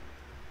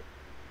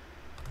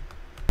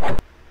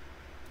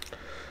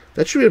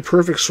 That should be a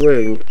perfect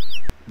swing,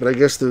 but I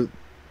guess the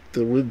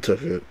wind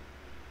took it.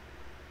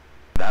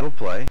 That'll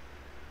play.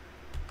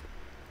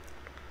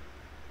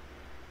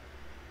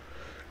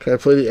 Can I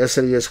play the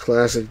SNES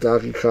Classic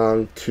Donkey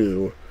Kong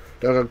 2?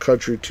 Donkey Kong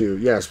Country 2.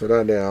 Yes, but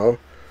not now.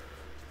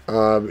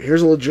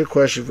 Here's a legit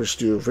question for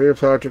Stu. Favorite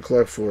product to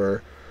collect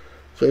for?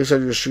 Place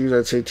on your streams,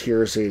 I'd say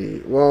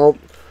TRS-80. Well,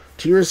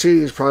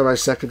 TRS-80 is probably my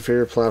second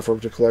favorite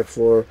platform to collect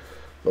for,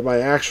 but my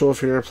actual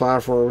favorite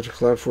platform to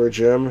collect for,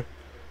 Jim,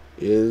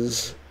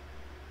 is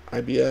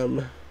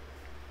IBM.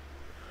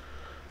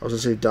 I was going to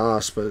say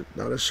DOS, but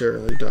not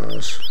necessarily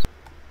DOS.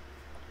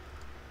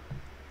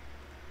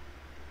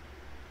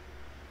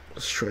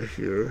 Let's try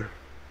here.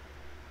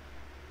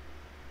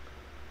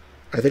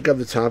 I think I'm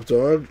the top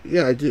dog.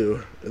 Yeah, I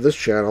do. In this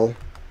channel.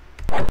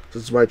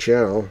 This is my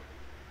channel.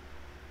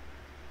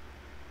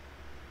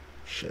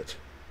 Shit.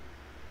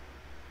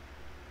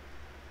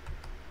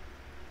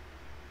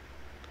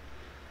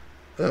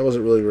 That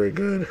wasn't really very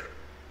good.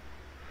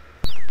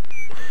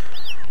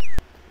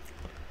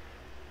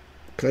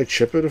 Can I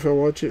chip it if I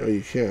want to? Oh,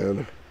 you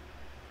can.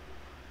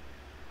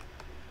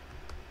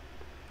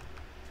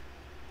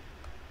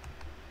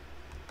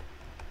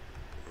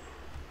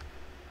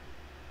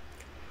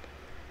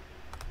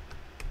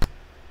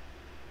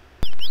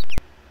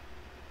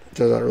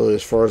 That's not really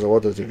as far as I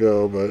want it to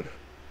go, but...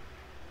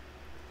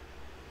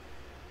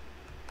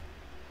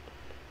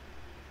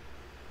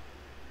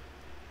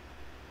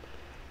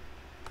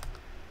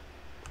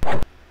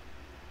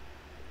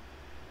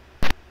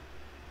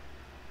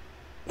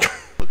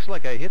 Looks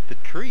like I hit the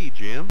tree,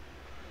 Jim.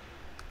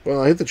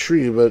 Well, I hit the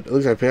tree, but at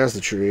least I passed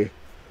the tree.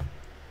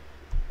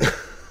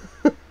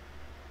 That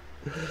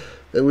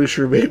we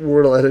should make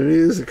mortal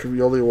enemies. There can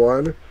be only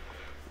one.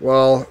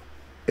 Well,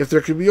 if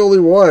there can be only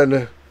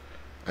one,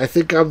 I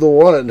think I'm the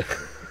one.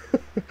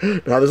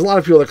 Now, there's a lot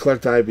of people that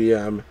collect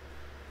IBM.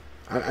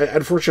 I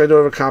unfortunately, I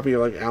don't have a copy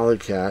of like Alley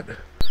Cat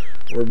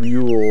or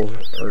Mule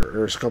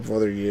or a couple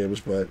other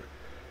games, but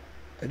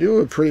I do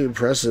have a pretty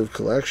impressive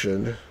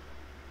collection.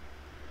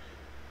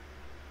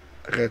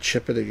 I gotta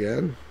chip it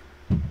again.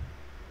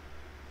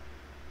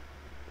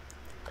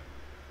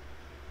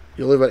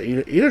 You only about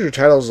 800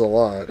 titles is a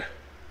lot.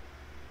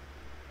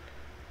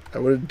 I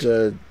wouldn't,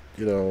 you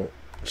know,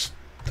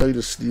 tell you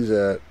to sneeze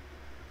at.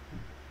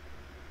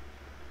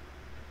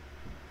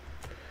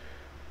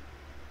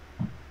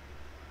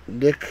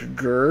 Nick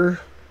Gurr.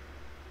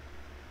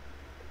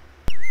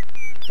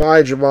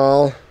 Bye,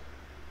 Jamal.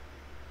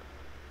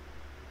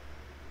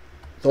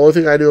 The only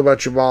thing I knew about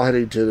Jamal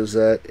Headington is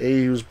that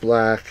A, he was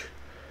black,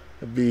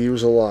 and B, he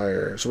was a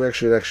liar. So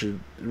actually,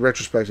 in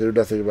retrospect, I knew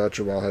nothing about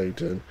Jamal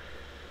Headington.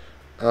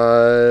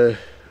 I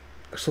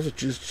still have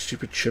to use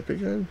stupid chip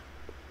again?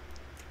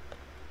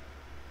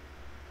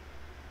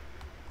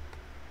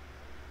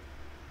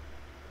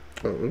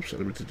 Oh, oops, I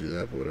didn't mean to do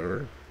that, but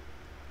whatever.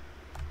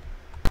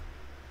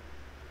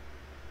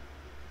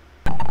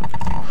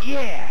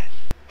 Yes!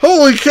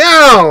 Holy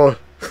cow!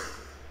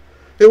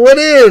 It went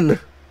in!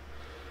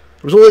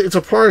 It was only, it's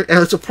a par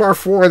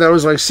 4, and that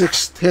was my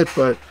 6th hit,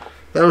 but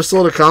that was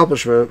still an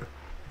accomplishment.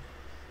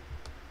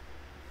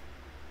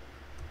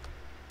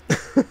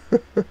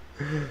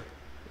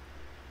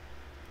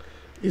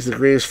 He's the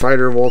greatest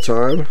fighter of all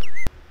time.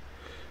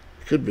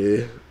 Could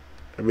be.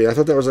 I mean, I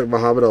thought that was like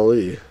Muhammad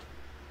Ali.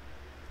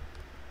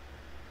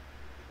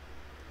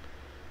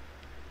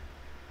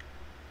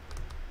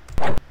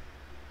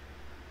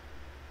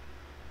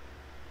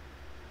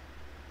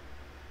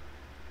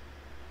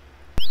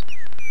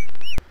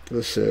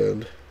 The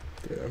sand.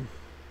 Damn.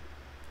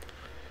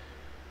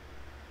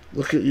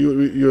 Look at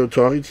you. You're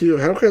talking to you?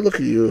 How can I look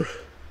at you?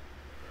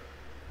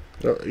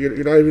 No,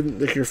 you're not even,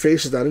 like, your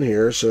face is not in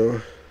here,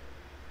 so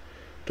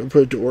don't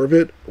put it to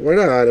orbit. Why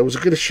not? It was a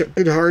good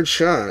hard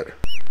shot.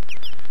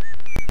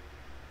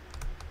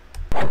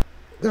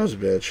 That was a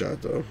bad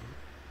shot, though.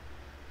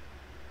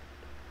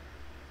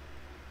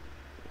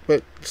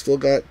 But still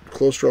got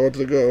close to where I wanted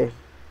to go.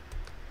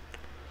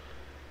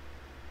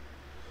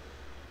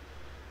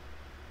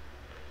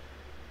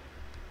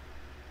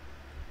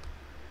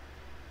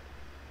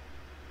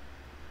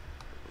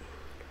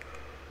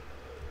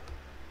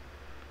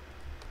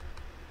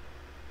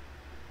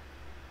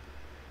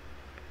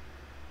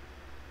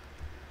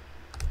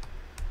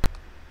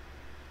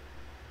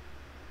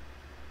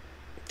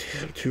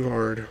 Damn, too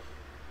hard.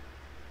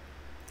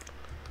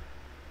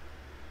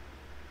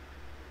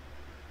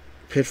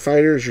 Pit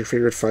Fighter is your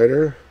favorite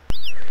fighter?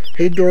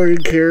 Hey, Dorian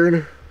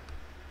Karen.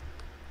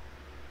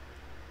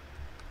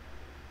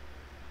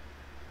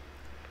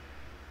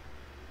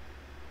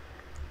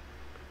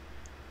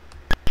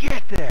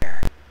 Get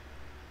there.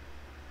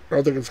 I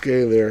don't think it's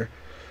getting there.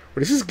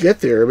 When it says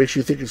get there, it makes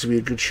you think it's going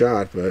to be a good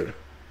shot, but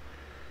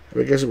I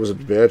mean, I guess it was a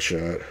bad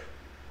shot.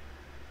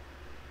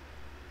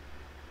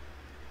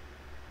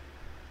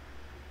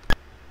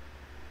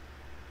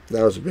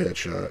 That was a bad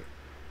shot.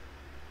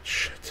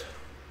 Shit.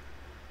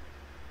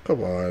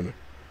 Come on.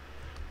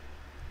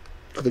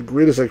 The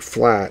grid is like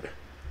flat.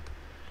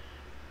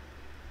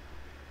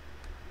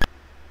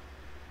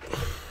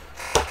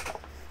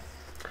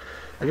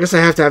 I guess I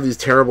have to have these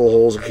terrible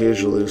holes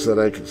occasionally so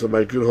that so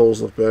my good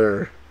holes look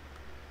better.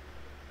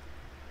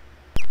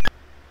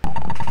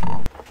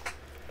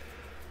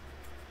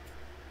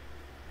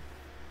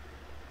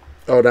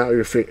 Oh, now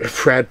your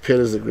Brad Pitt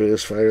is the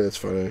greatest fighter. That's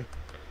funny.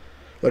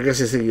 Well, I guess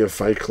he's thinking of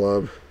Fight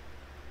Club.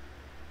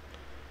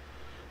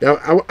 Now,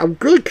 I'm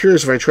really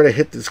curious if I try to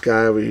hit this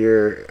guy over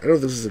here. I don't know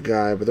if this is a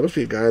guy, but there must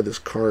be a guy in this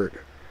cart.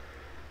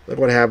 Like,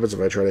 what happens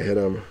if I try to hit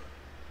him?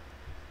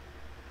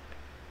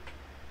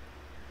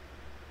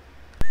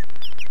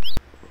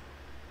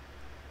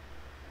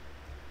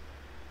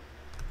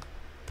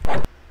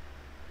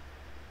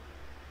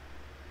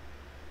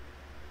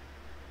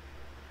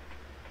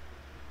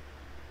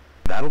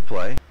 That'll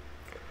play.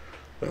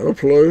 That'll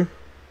play.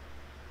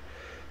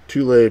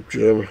 Too late,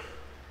 Jim.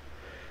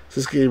 Is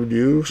this game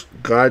new?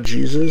 God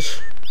Jesus?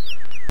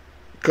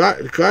 God,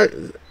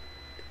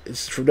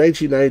 it's from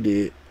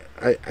 1990.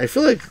 I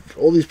feel like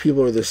all these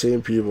people are the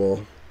same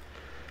people.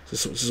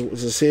 It's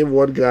the same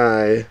one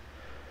guy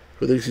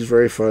who thinks he's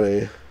very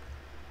funny.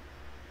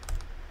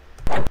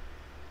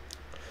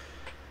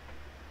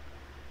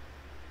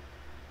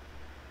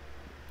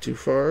 Too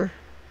far?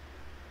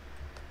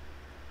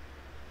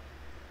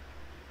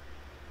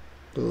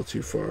 A little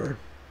too far.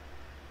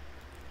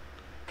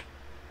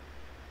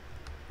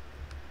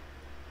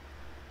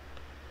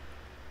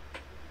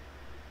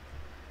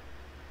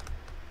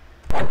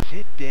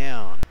 Sit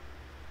down.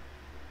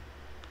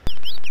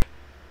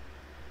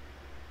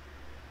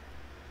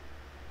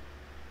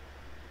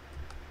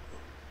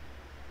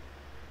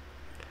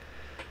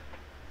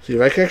 See,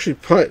 if I can actually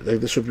putt, like,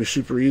 this would be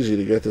super easy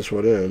to get this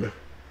one in.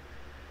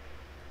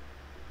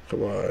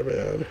 Come on,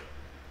 man.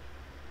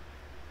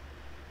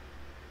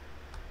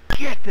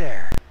 Get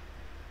there.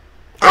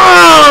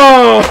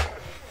 Oh!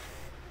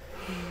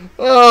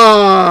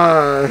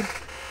 Ah!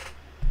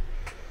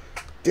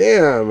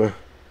 Damn.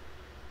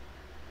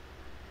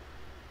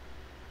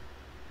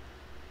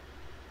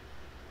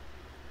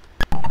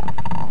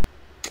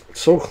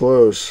 So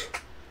close.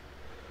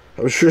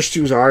 I'm sure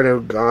Stu's hard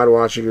out God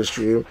watching his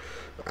stream.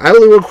 I have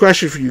only one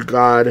question for you,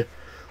 God.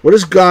 What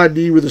does God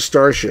need with a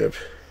starship?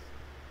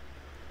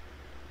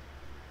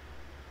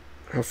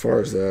 How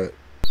far is that?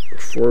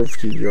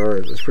 415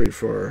 yards. That's pretty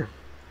far.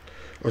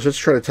 I was just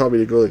trying to tell me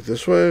to go like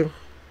this way.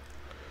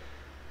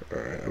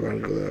 Alright, I'm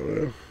going to go that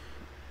way.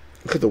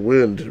 Look at the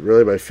wind.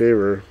 Really my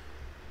favor.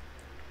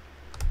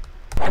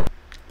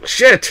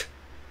 Shit!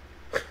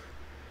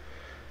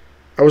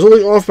 I was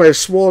only off by a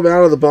small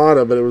amount on the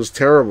bottom, but it was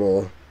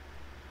terrible.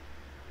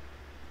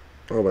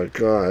 Oh my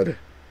god.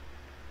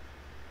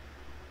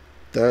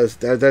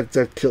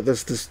 That killed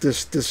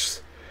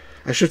this.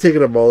 I should have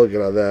taken a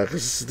mulligan on that,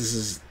 because this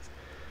is.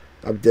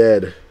 I'm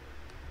dead.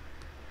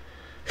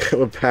 I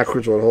went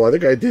backwards one hole. I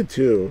think I did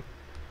too.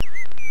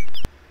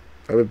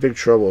 I'm in big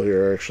trouble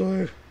here,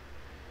 actually.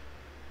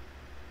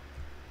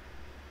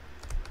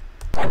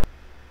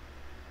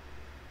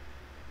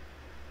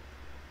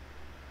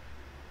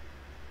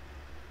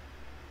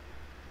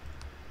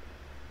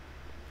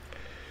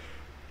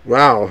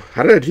 Wow,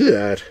 how did I do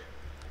that?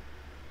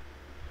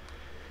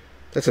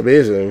 That's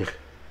amazing.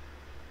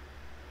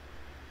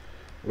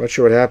 I'm not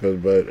sure what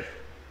happened, but...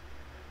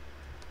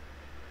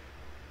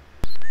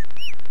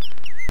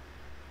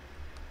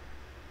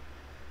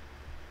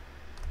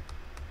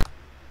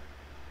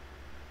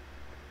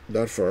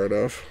 not far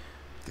enough.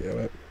 Damn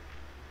it.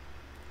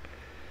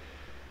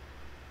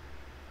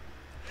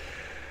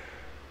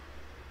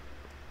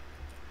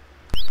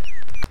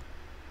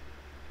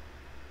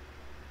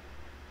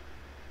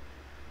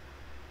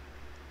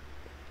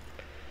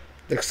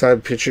 Next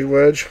time, pitching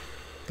wedge.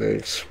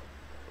 Thanks.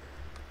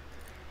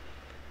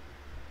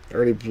 I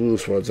already blew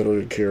this one, so I don't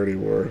even care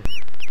anymore.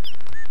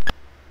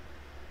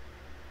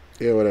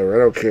 Yeah, whatever. I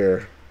don't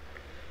care.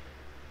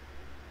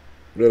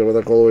 Man, I went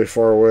like all the way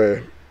far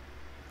away.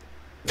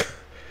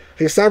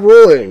 Hey, stop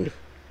rolling!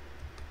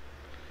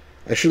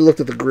 I should have looked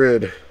at the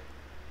grid.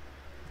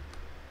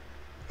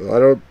 Well, I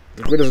don't...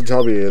 the grid doesn't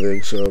tell me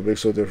anything, so it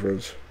makes no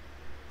difference.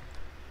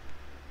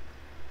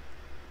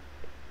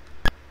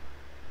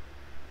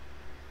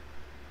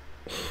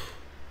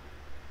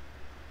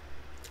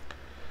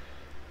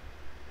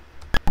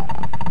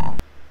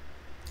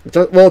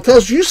 Well, it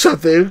tells you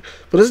something,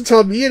 but it doesn't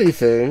tell me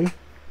anything.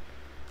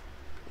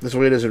 This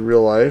way it is in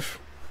real life.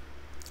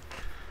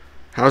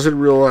 How's it in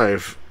real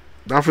life?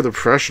 Not for the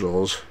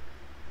professionals.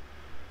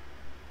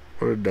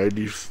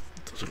 193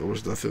 Looks like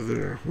almost nothing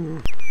there.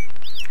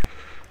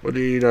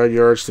 189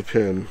 yards to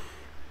pin.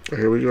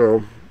 Here we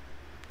go.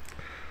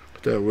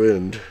 With that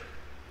wind.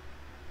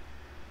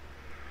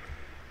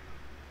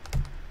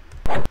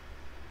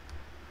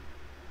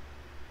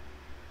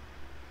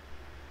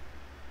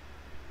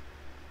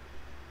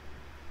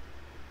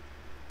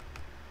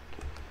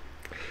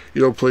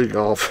 You don't play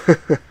golf.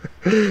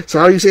 So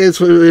how do you say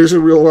it is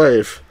in real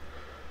life?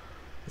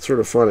 It's sort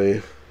of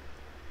funny.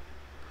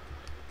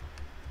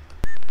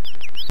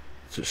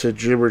 So it said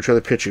Jim, we're trying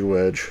the pitching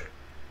wedge.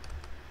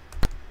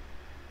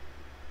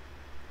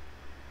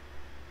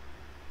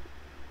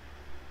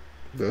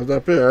 That's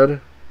not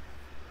bad.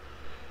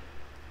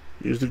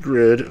 Use the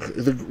grid.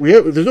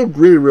 There's no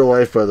grid in real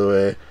life, by the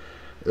way.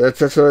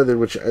 That's another thing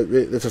which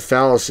it's a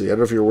fallacy. I don't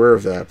know if you're aware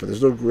of that, but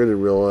there's no grid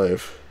in real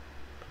life.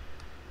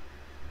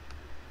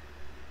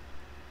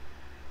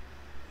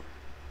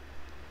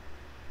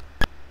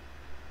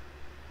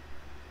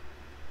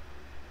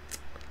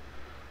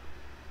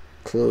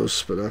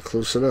 Close, but not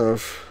close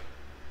enough.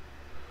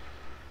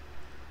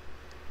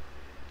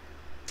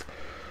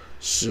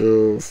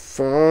 So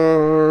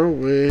far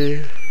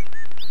away.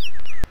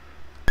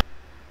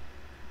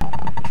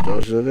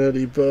 Doesn't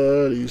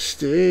anybody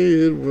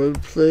stay in one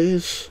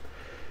place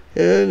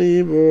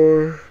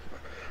anymore?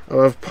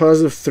 I'll have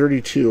positive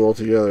 32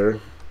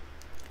 altogether.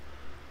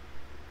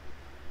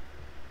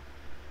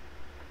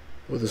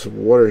 With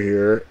some water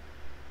here.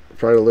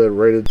 Probably land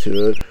right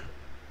into it.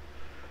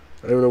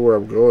 I don't know where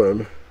I'm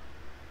going.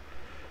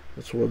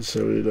 That's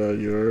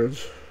 179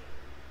 yards.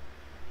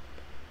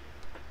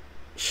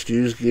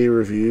 Stu's game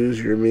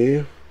reviews, you're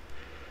me.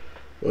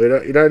 Well,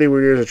 you're not anywhere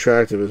near as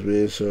attractive as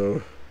me,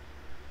 so.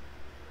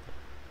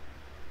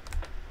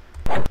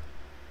 I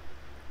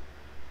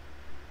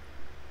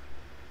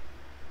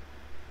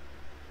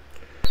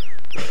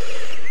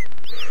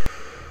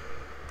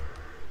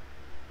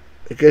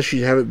guess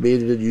you haven't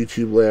made it in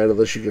YouTube land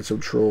unless you get some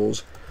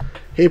trolls.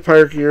 Hey,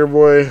 Pirate Gear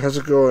Boy, how's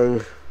it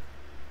going?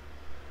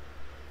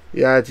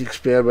 Yeah, I had to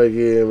expand my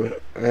game.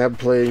 I am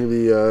playing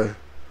the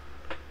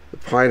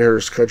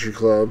Pinehurst Country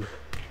Club.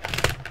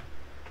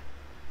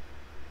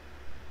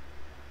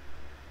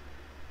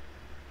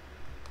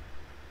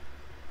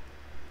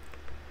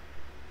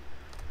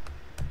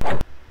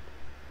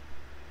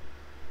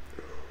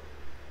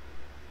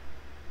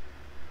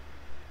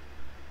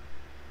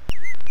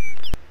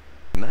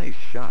 Nice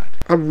shot.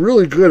 I'm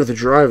really good at the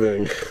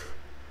driving.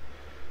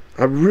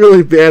 I'm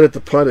really bad at the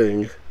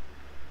putting.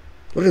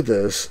 Look at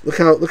this. Look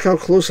how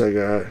close I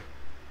got.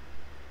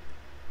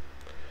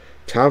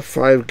 Top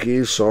 5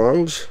 gay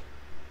songs.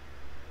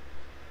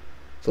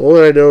 The only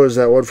one I know is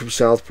that one from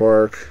South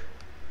Park.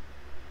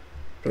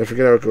 But I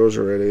forget how it goes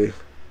already.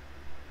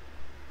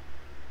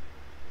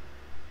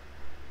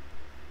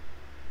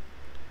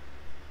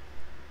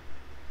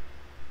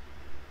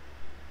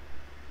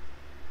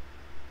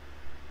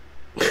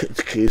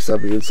 It's gay,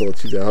 stop being insult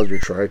 2000. You're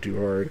trying too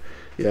hard.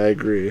 Yeah, I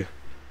agree.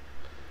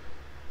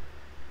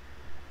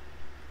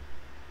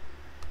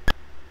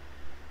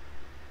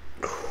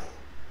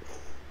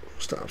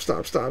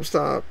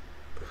 Stop.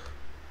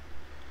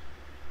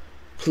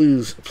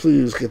 Please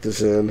get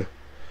this in.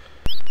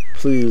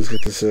 Please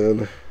get this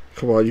in.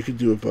 Come on, you can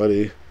do it,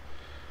 buddy.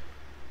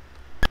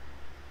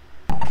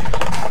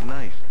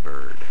 Nice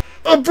bird.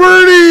 A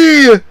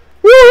birdie!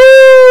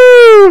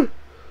 Woohoo!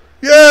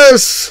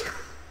 Yes!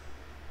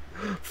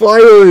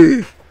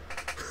 Finally!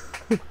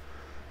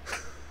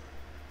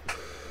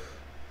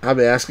 I'm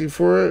asking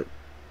for it?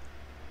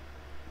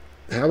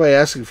 How am I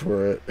asking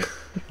for it?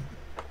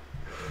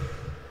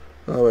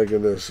 Oh my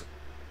goodness.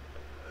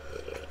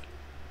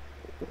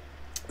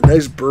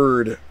 Nice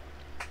bird.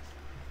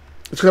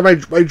 It's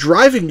because my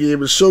driving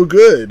game is so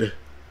good.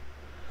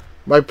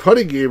 My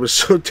putting game is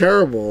so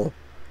terrible.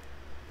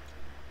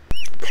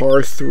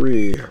 Par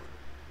 3.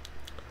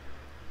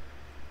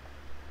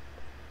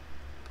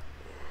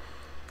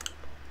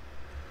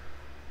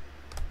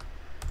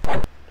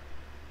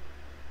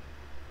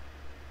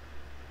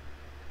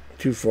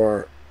 Too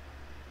far.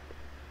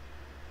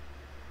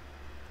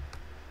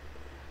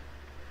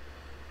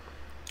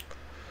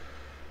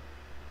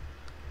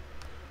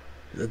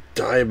 A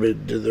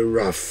diamond in the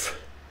rough.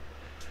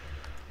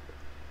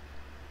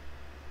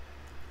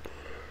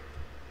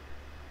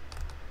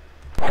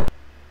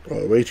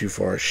 Oh, way too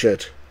far.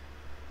 Shit.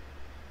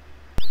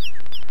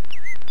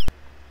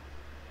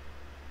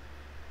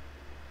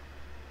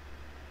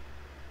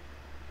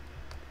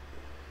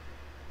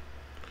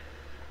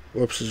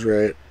 Whoops is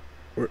right.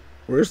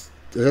 Is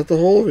that the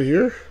hole over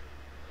here?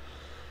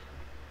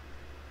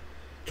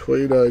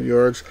 29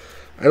 yards.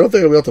 I don't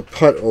think I'll be able to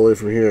putt all the way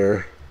from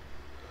here.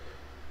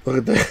 Look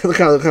at that. Look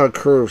how it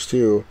curves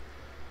too.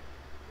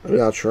 I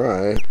mean, I'll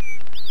try.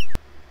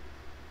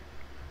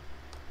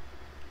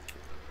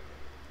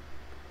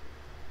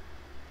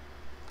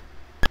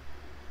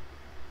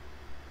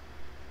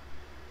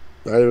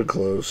 Not even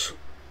close.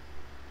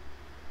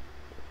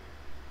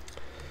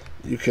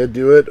 You can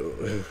do it.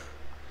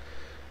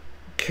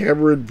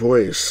 Cameron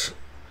Boyce.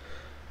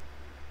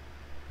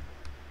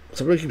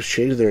 Somebody keeps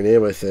changing their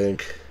name, I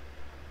think.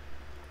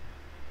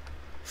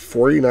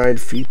 49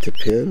 feet to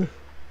pin.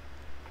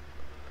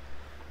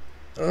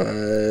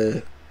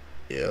 Yeah,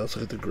 let's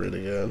look at the grid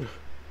again.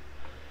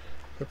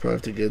 I probably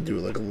have to do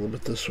it like a little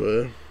bit this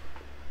way.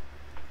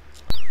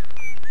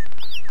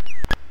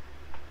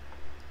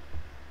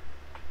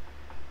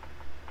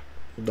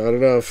 Not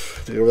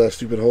enough to get over that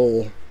stupid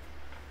hole.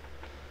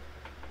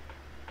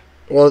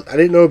 Well, I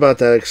didn't know about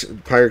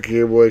that Pirate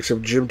Gear Boy,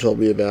 except Jim told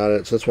me about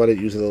it, so that's why I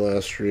didn't use it in the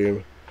last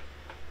stream.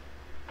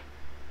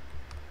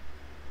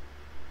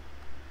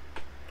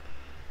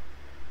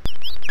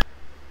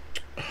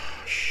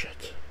 Oh,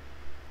 shit.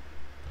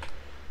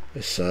 I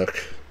suck.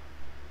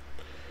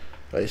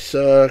 I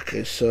suck.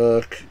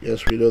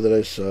 Yes, we know that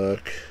I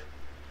suck.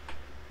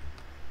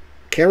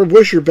 Cameron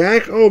Bush, you're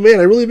back? Oh, man,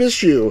 I really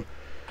missed you.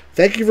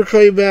 Thank you for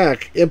coming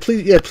back. And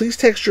please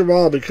text your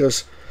mom,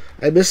 because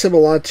I miss him a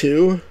lot,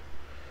 too.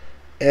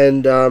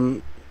 And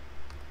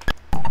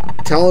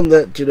tell him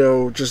that, you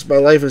know, just my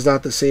life is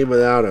not the same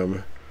without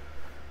him.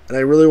 And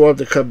I really want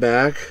him to come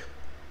back.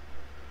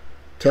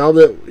 Tell him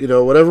that, you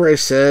know, whatever I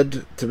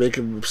said to make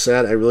him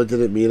upset, I really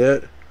didn't mean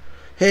it.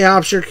 Hey,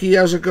 Hopster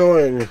how's it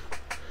going?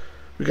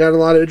 We got a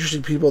lot of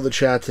interesting people in the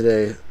chat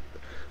today.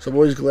 So I'm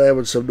always glad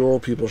when some normal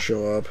people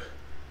show up.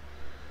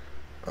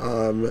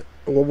 One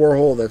more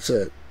hole, that's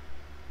it.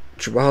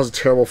 Jamal's a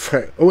terrible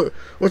friend. Oh,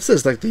 what's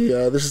this? Like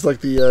this is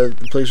like the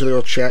place where they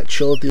all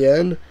chill at the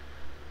end.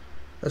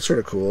 That's sort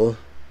of cool.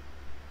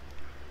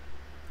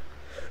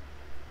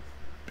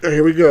 Right,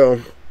 here we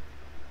go.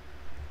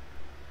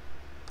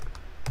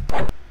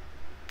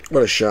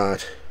 What a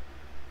shot!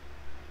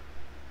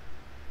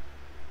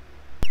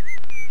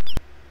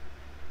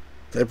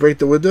 Did I break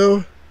the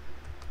window?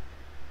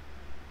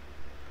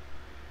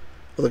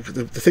 Well,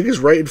 the thing is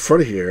right in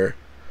front of here.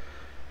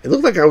 It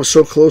looked like I was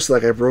so close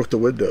that I broke the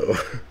window.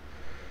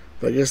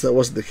 But I guess that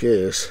wasn't the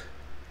case.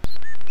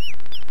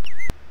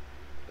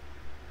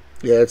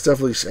 Yeah, it's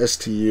definitely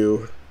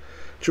STU.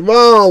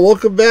 Jamal,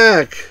 welcome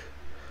back.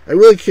 I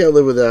really can't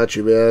live without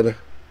you, man.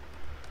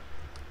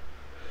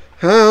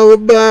 How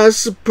am I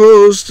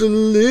supposed to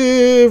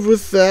live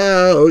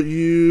without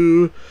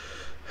you?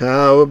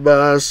 How am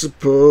I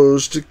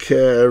supposed to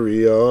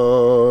carry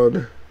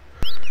on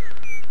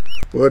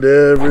when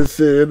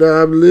everything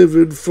I'm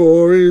living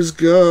for is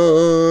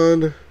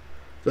gone?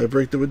 Did I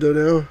break the window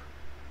now?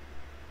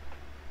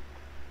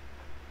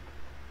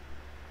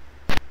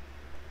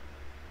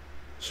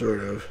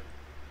 Sort of.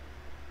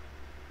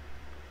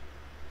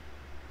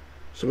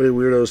 So many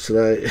weirdos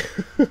tonight.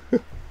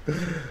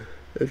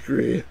 I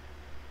agree.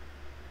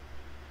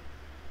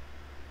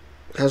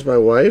 How's my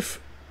wife?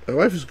 My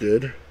wife is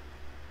good.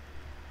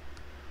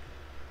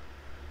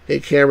 Hey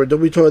Cameron,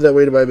 don't be talking that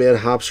way to my man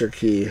Hopster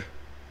Key.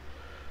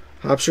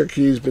 Hopster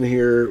Key's been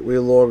here way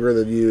longer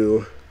than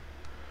you.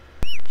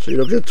 So you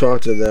don't get to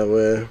talk to him that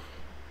way.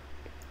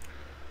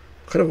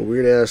 What kind of a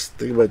weird ass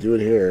thing am I doing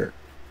here?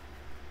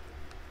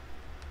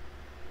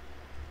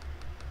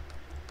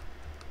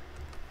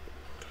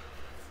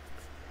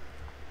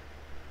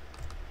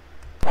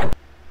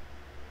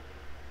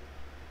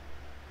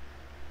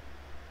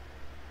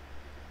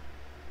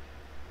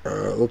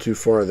 A little too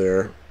far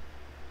there.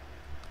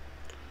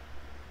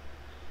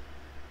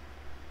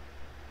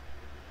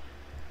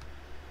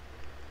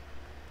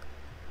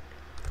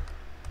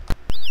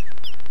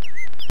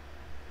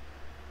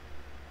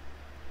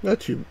 Not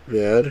too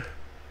bad.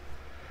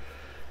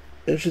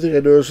 Interesting thing I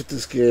noticed with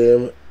this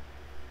game,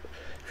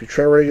 if you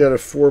try running at a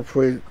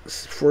 4.77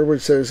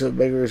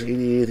 megahertz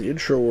 88, the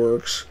intro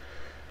works.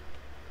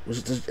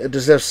 Does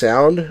it have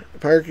sound,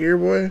 Pirate Gear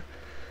Boy?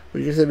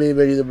 When you get to the main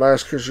menu, the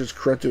mouse cursor is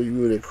correct to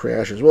you and it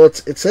crashes. Well,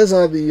 it says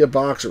on the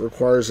box it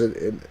requires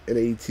an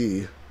AT.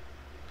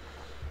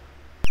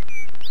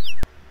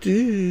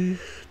 Do,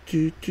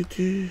 do, do,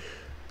 do.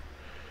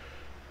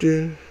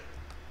 Do,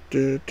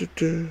 do, do,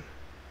 do.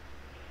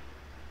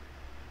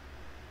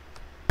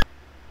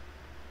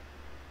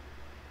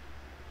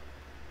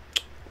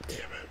 Damn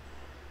it.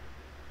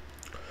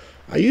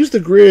 I used the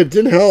grid,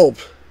 didn't help.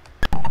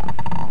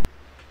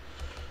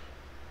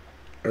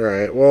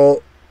 Alright,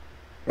 well,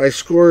 my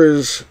score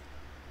is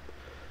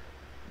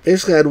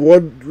basically I had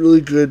one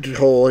really good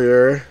hole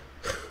here.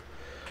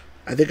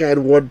 I think I had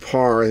one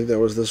par. I think that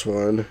was this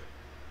one.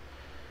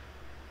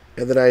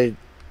 And then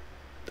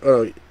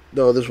oh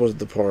no, this wasn't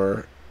the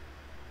par.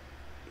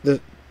 I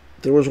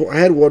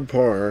had one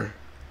par.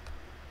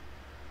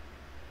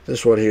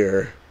 This one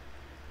here.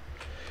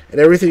 And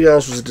everything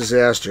else was a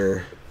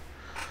disaster.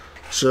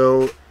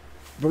 So,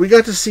 but we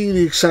got to see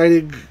the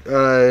exciting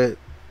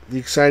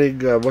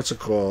what's it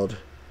called?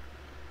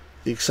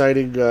 The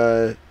exciting,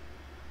 no,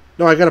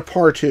 I got a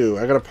par too.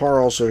 I got a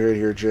par also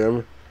here,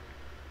 Jim.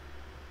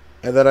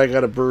 And then I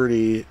got a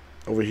birdie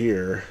over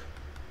here.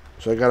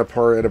 So I got a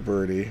par and a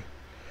birdie.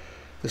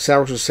 The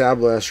sound works with Sound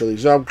Blaster League.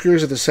 So I'm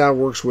curious if the sound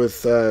works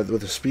with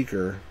a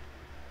speaker.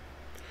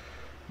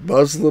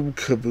 Muslim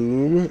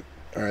Kaboom.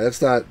 Alright,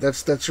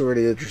 that's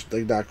already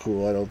interesting. Not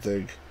cool, I don't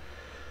think.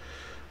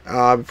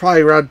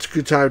 Probably around a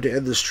good time to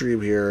end the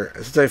stream here.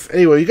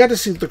 Anyway, you got to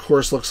see what the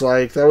course looks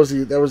like. That was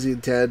the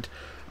intent.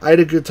 I had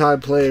a good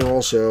time playing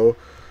also.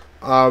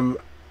 Um,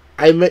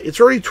 it's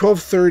already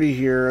 12:30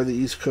 here on the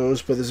East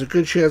Coast, but there's a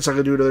good chance I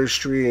can do another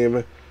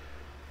stream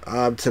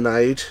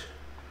tonight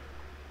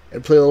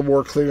and play a little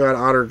more Klingon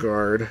Honor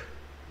Guard.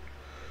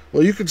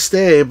 Well, you can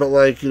stay, but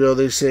like,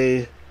 they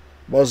say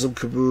Muslim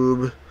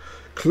kaboom.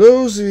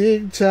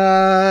 Closing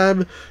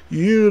time.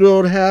 You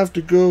don't have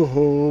to go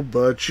home,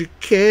 but you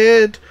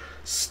can't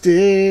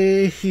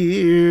stay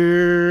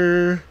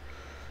here.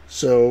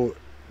 So,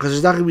 because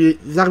there's not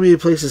gonna be a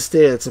place to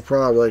stay. That's the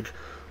problem. Like,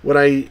 when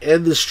I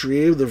end the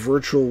stream, the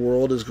virtual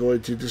world is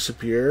going to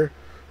disappear.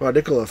 Wow,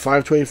 Nicola,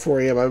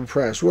 5:24 a.m. I'm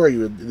impressed. Where are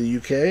you, in the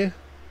UK?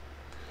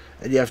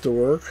 And you have to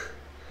work?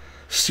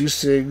 Stu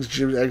sings,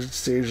 Jim exits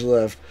stage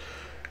left.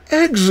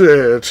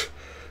 Exit!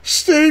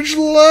 Stage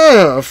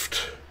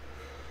left!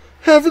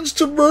 Heavens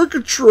to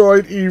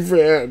Murgatroyd,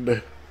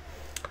 even!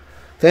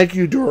 Thank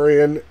you,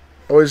 Dorian.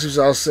 Always as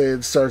I'll say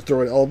and start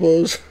throwing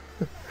elbows.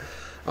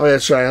 Oh, yeah,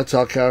 that's right. I'll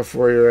tell count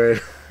for you,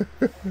 right?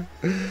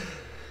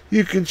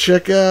 You can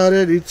check out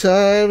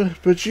anytime,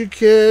 but you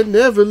can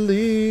never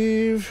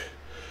leave.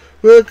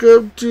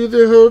 Welcome to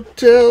the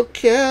Hotel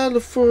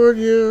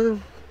California.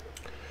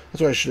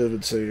 That's what I should have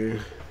been singing.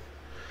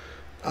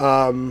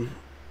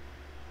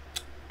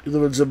 You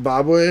live in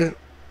Zimbabwe?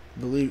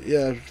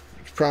 Yeah,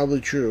 it's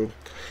probably true.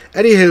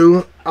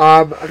 Anywho,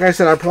 like I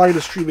said, I'm probably going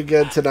to stream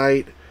again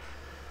tonight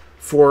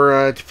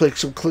to play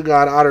some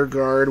Klingon Honor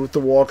Guard with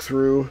the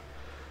walkthrough.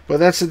 But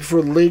that's it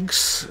for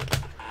Link's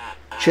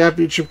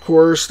Championship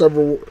course,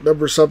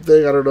 number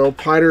something, I don't know,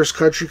 Pinehurst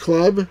Country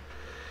Club.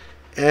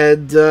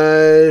 And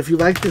if you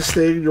like this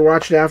thing, you're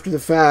watching after the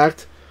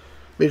fact,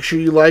 make sure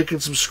you like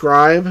and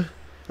subscribe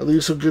and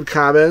leave some good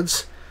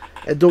comments.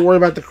 And don't worry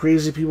about the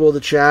crazy people in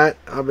the chat.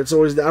 It's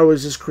always not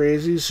always this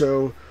crazy,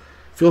 so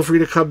feel free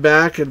to come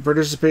back and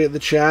participate in the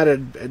chat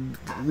and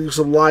leave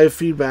some live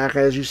feedback.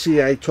 As you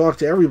see, I talk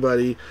to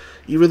everybody,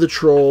 even the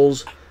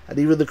trolls and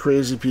even the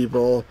crazy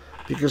people,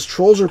 because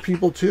trolls are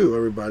people too,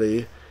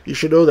 everybody. You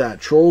should know that.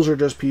 Trolls are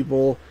just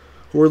people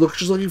who are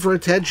just looking for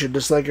attention,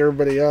 just like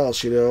everybody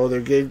else,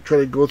 They're trying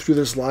to go through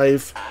this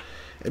life,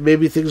 and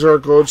maybe things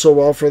aren't going so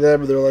well for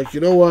them, and they're like, you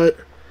know what?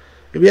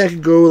 Maybe I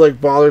could go,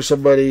 bother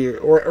somebody,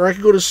 or I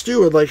could go to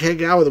Stu and,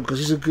 hang out with him, because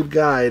he's a good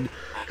guy, and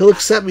he'll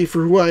accept me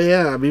for who I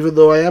am, even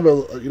though I am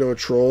a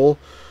troll.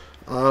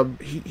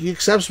 He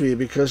accepts me,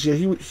 because,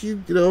 he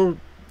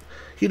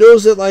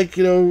knows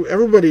that,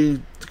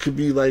 everybody could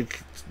be,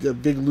 a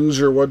big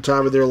loser one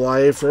time in their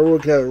life, or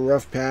everyone can have a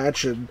rough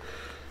patch, and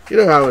you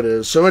know how it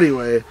is. So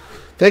anyway,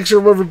 thanks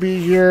everyone for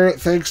being here.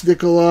 Thanks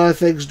Nicola,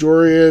 thanks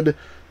Dorian,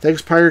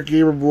 thanks Pirate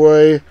Gamer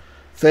Boy,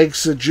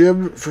 thanks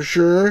Jim for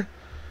sure.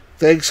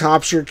 Thanks,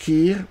 Hopser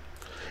Key.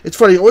 It's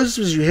funny, always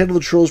seems you handle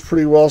the trolls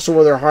pretty well, so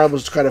when they're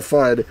harmless, it's kind of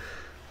fun.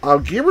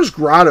 Gamer's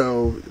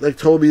Grotto,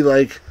 told me,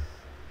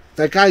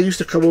 that guy used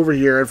to come over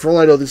here, and for all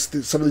I know,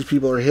 some of these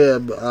people are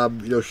him,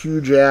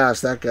 huge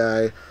ass, that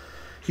guy.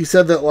 He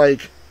said that,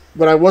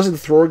 when I wasn't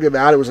throwing him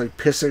out, it was,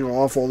 pissing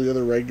off all the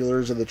other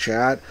regulars in the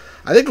chat.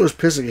 I think it was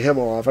pissing him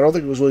off. I don't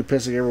think it was really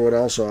pissing everyone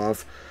else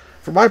off.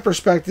 From my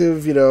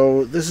perspective,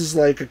 this is,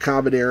 a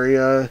common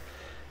area.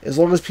 As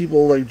long as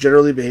people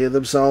generally behave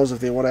themselves, if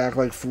they want to act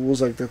like fools,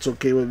 that's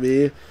okay with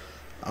me.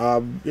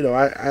 I'm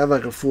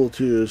a fool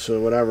too,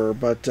 so whatever.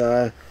 But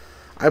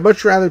I'd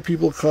much rather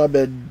people come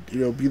and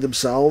be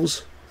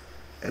themselves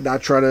and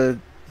not try to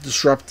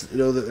disrupt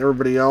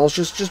everybody else.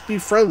 Just be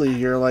friendly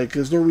here.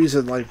 There's no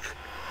reason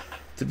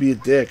to be a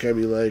dick. I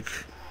mean,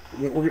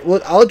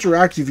 I'll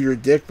interact if you're a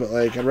dick, but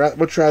I'd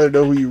much rather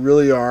know who you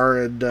really are,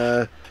 and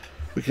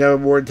we can have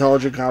a more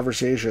intelligent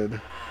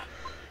conversation.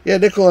 Yeah,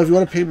 Nicola, if you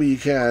want to pay me, you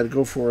can.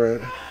 Go for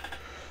it.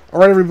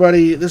 Alright,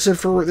 everybody. This is it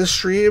for this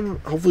stream.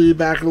 Hopefully, you'll be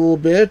back in a little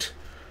bit.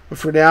 But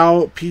for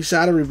now, peace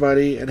out,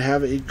 everybody, and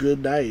have a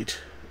good night.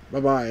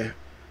 Bye-bye.